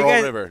 What do you Pearl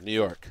guys? River, New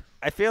York.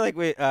 I feel like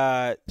we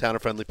town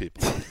of friendly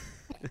people.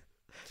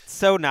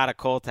 So not a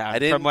coal town,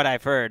 from what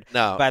I've heard.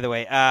 No. By the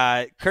way,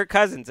 Kirk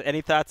Cousins.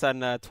 Any thoughts on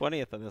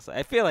 20th on this?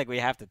 I feel like we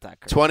have to talk.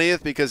 Kirk.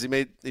 20th because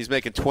he's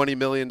making $20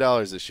 million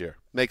this year.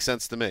 Makes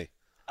sense to me.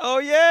 Oh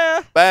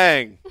yeah.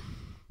 Bang.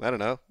 I don't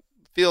know.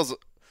 Feels.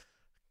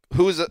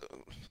 Here's a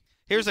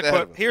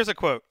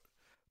quote.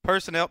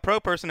 Pro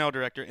personnel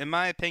director. In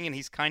my opinion,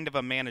 he's kind of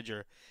a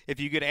manager. If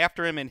you get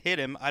after him and hit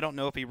him, I don't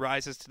know if he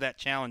rises to that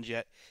challenge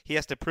yet. He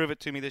has to prove it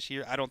to me this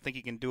year. I don't think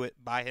he can do it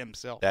by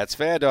himself. That's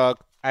fair, dog.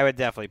 I would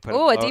definitely put.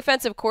 Ooh, a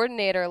defensive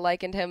coordinator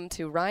likened him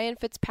to Ryan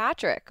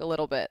Fitzpatrick a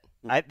little bit.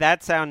 I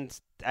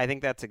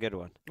think that's a good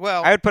one.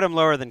 Well, I would put him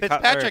lower than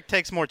Fitzpatrick. Cutler,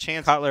 takes more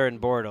chances. Cutler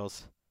and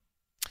Bortles,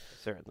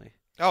 certainly.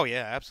 Oh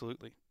yeah,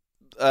 absolutely.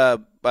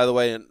 By the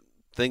way,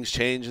 things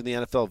change in the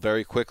NFL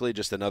very quickly.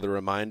 Just another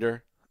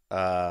reminder.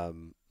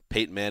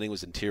 Peyton Manning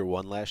was in Tier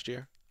 1 last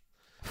year.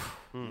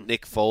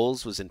 Nick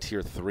Foles was in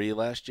Tier 3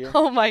 last year.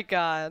 Oh, my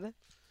God.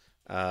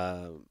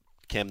 Cam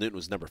Newton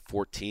was number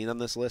 14 on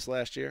this list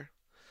last year.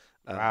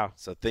 Wow.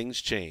 So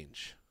things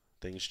change.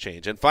 Things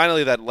change. And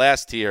finally, that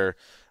last tier,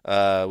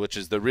 which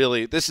is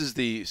this is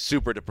the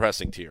super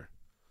depressing tier.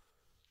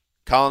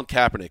 Colin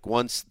Kaepernick,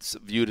 once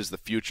viewed as the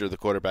future of the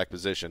quarterback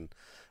position,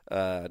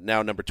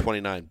 now number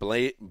 29.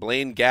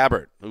 Blaine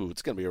Gabbert. Ooh,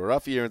 it's going to be a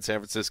rough year in San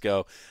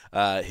Francisco.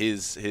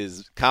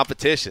 His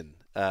competition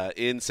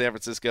in San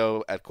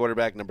Francisco at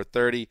quarterback, number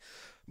 30.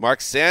 Mark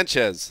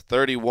Sanchez,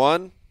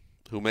 31,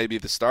 who may be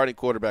the starting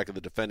quarterback of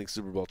the defending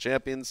Super Bowl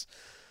champions.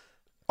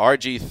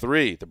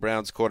 RG3, the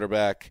Browns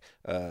quarterback,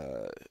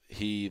 the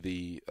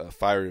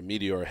fiery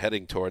meteor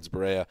heading towards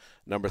Berea,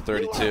 number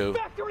 32.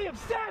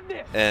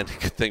 And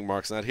good thing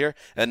Mark's not here.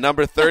 And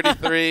number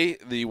 33,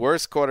 the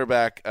worst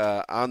quarterback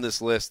on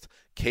this list,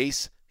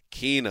 Case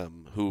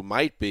Keenum, who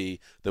might be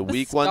the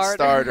Week 1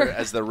 starter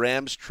as the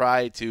Rams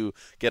try to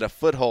get a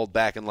foothold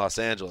back in Los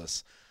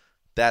Angeles.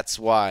 That's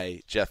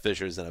why Jeff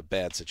Fisher is in a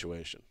bad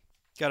situation.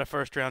 Got a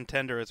first-round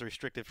tender as a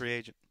restricted free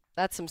agent.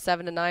 That's some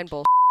 7-9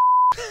 bull.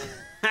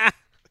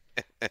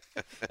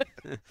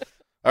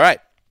 All right.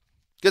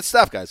 Good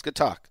stuff, guys. Good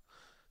talk.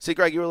 See,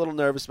 Greg, you were a little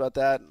nervous about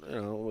that.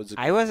 Was it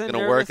going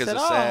to work as a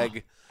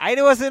sag? I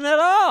wasn't at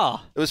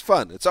all. It was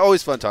fun. It's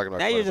always fun talking about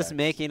now you're just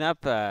making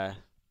up.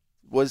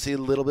 Was he a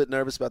little bit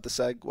nervous about the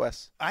sag,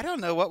 Wes? I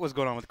don't know what was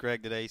going on with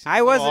Greg today.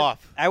 I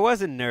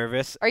wasn't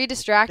nervous. Are you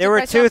distracted? There were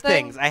by two something?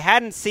 things. I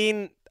hadn't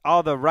seen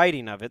all the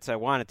writing of it, so I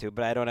wanted to,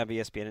 but I don't have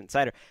ESPN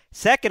Insider.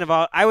 Second of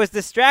all, I was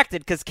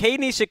distracted because Kei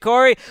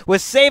Nishikori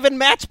was saving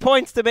match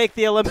points to make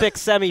the Olympic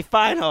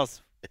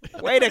semifinals.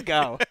 Way to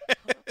go.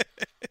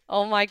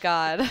 Oh, my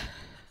God.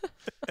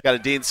 Got a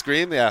Dean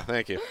scream? Yeah,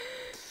 thank you.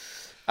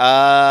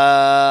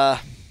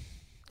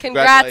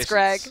 Congrats,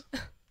 Greg.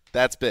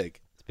 That's big.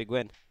 It's a big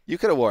win. You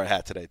could have wore a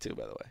hat today, too,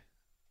 by the way.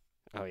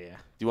 Oh, yeah.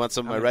 Do you want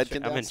some of my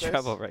Redken I'm in downstairs?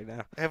 trouble right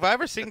now. Have I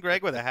ever seen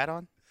Greg with a hat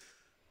on?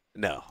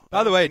 No.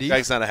 By the way,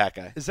 Greg's not a hat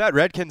guy. Is that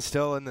Redken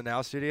still in the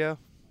Now studio?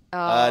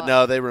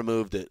 No, they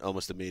removed it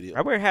almost immediately.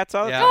 I wear hats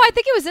all the time. No, I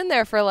think it was in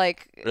there for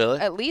really?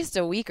 at least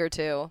a week or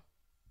two.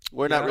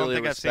 We're not I don't really a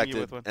think I've seen you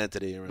respected with one.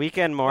 entity. Around.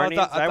 Weekend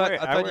mornings, I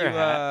thought wear a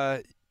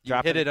hat. you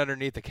hid it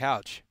underneath the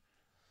couch.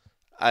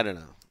 I don't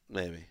know.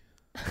 Maybe.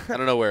 I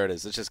don't know where it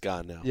is. It's just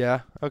gone now.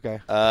 Yeah.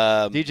 Okay.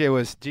 DJ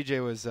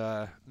was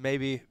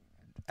maybe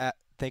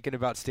thinking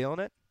about stealing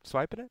it,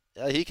 swiping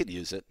it. He could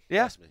use it.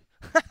 Yeah. Trust me.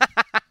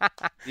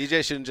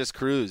 DJ shouldn't just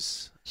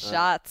cruise.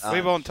 Shots.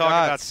 We won't talk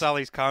about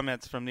Sully's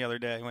comments from the other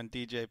day when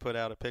DJ put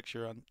out a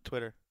picture on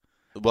Twitter.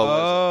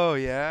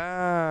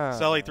 Yeah.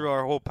 Sully threw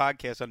our whole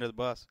podcast under the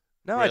bus.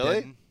 No, really? I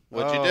didn't.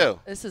 What'd you do?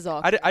 This is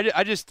awkward.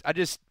 I just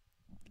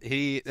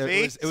he.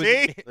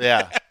 See?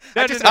 Yeah.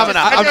 I'm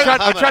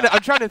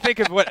trying to think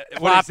of what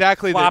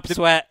exactly flop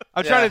sweat.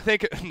 I'm trying to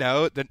think.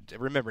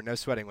 Remember, no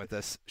sweating with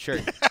this. Sure.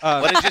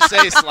 What did you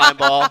say, slime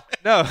ball?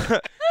 No.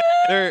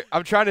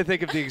 I'm trying to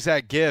think of the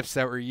exact gifs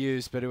that were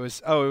used, but it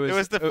was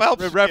the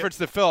Phelps. It referenced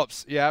the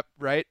Phelps. Yep,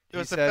 right. It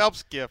was the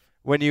Phelps gift.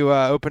 When you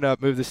open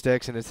up Move the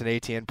Sticks and it's an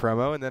ATN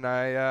promo, and then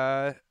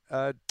I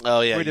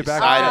read it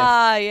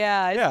back.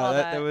 Yeah, I saw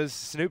that. That was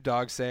Snoop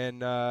Dogg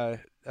saying I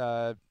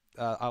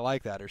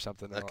like that or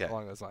something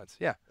along those lines.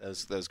 Yeah,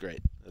 that was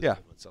great. Yeah.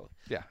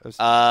 Yeah. It was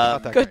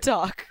not that good great.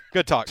 talk.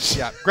 Good talk.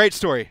 Yeah, great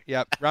story.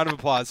 Yep. Round of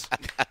applause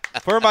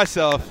for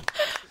myself.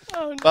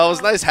 Oh, no. Well, it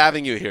was nice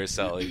having you here,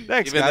 Sully.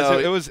 Thanks, Even guys. though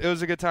It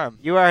was a good time.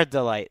 You are a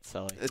delight,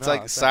 Sully. It's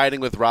like siding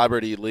with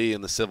Robert E. Lee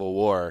in the Civil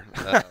War.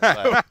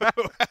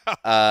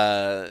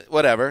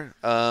 Whatever.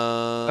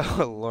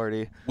 Oh,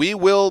 Lordy. We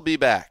will be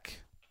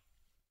back.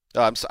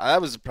 Oh, I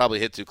was probably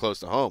hit too close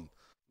to home.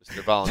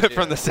 Mr. Volunteer.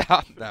 From the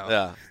South.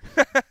 No.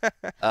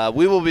 Yeah.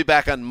 We will be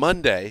back on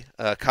Monday.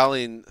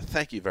 Colleen,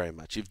 thank you very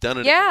much. You've done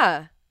it.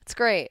 Yeah, it's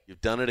great.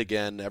 You've done it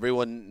again.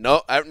 Everyone,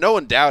 no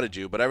one doubted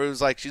you, but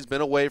everyone's like, she's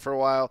been away for a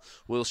while.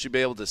 Will she be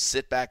able to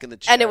sit back in the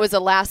chair? And it was a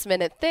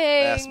last-minute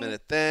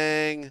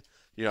thing.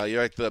 You know,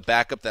 you're like the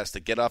backup that has to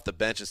get off the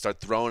bench and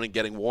start throwing and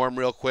getting warm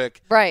real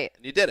quick. Right.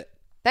 And you did it.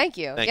 Thank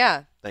you. Thank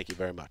you. Thank you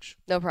very much.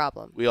 No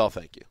problem. We all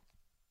thank you.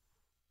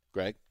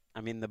 Greg?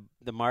 I mean,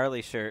 the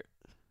Marley shirt,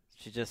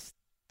 she just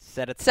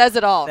says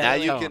it all. Now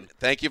you can.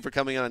 Thank you for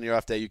coming on your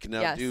off day. You can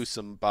now do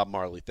some Bob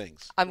Marley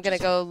things. I'm going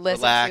to go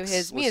listen to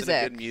his music.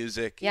 Listen to good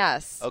music.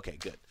 Yes. Okay,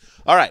 good.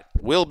 All right.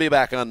 We'll be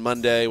back on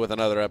Monday with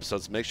another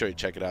episode, so make sure you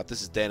check it out.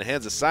 This is Dan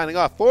Hansa signing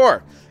off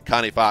for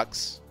Connie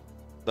Fox,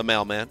 the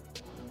mailman,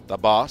 the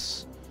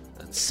boss,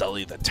 and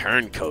Sully the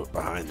turncoat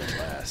behind the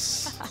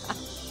glass.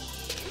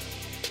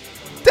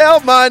 Till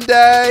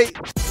Monday!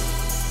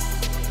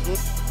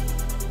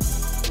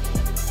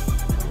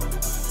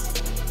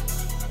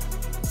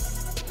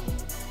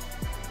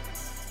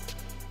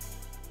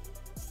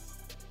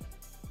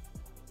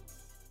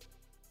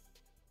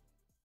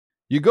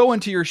 You go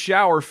into your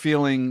shower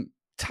feeling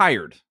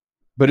tired,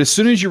 but as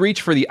soon as you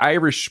reach for the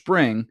Irish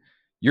Spring,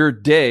 your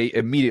day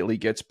immediately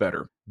gets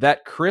better.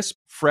 That crisp,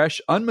 fresh,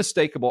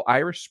 unmistakable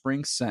Irish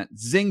Spring scent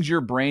zings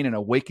your brain and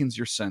awakens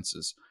your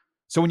senses.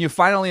 So when you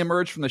finally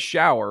emerge from the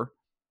shower,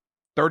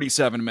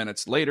 37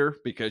 minutes later,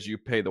 because you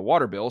pay the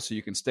water bill so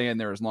you can stay in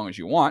there as long as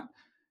you want,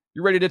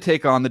 you're ready to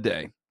take on the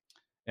day.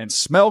 And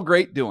smell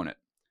great doing it.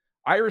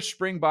 Irish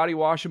Spring Body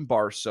Wash and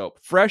Bar Soap.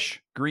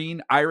 Fresh,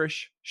 green,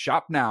 Irish.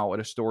 Shop now at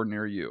a store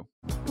near you.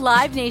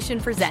 Live Nation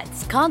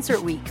presents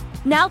Concert Week.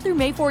 Now through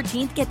May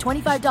 14th, get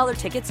 $25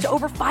 tickets to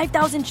over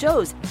 5,000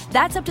 shows.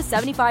 That's up to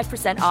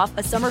 75% off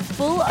a summer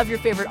full of your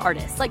favorite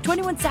artists like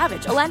 21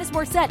 Savage, Alanis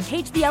Morissette,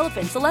 Cage the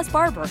Elephant, Celeste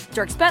Barber,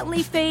 Dierks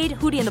Bentley, Fade,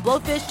 Hootie and the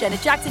Blowfish,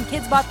 Janet Jackson,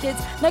 Kids Bop Kids,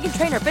 Meghan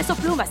Trainor, Peso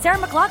Pluma, Sarah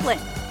McLachlan.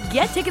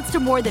 Get tickets to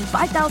more than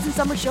 5,000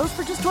 summer shows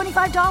for just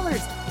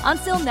 $25.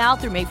 Until now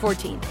through May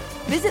 14th.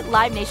 Visit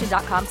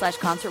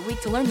LiveNation.com/Concert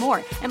Week to learn more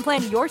and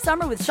plan your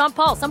summer with Sean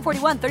Paul, Sum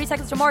 41, 30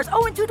 Seconds to Mars,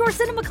 and Two Door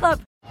Cinema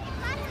Club.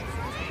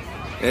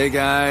 Hey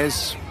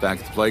guys, back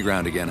at the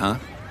playground again, huh?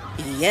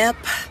 Yep.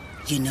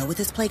 You know what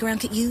this playground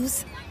could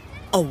use?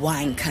 A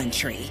wine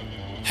country.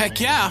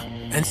 Heck yeah,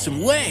 and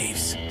some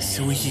waves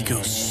so we could go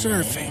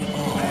surfing.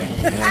 Oh,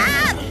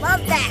 yeah.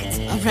 Love that.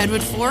 A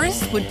redwood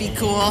forest would be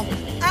cool.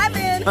 I'm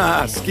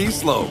in. Ski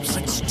slopes.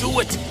 Let's do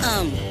it.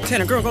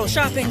 Can a girl go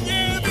shopping?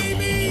 Yeah,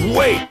 baby.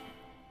 Wait.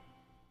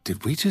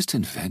 Did we just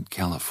invent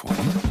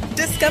California?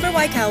 Discover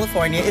why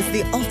California is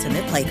the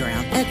ultimate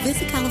playground at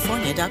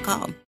visitcalifornia.com.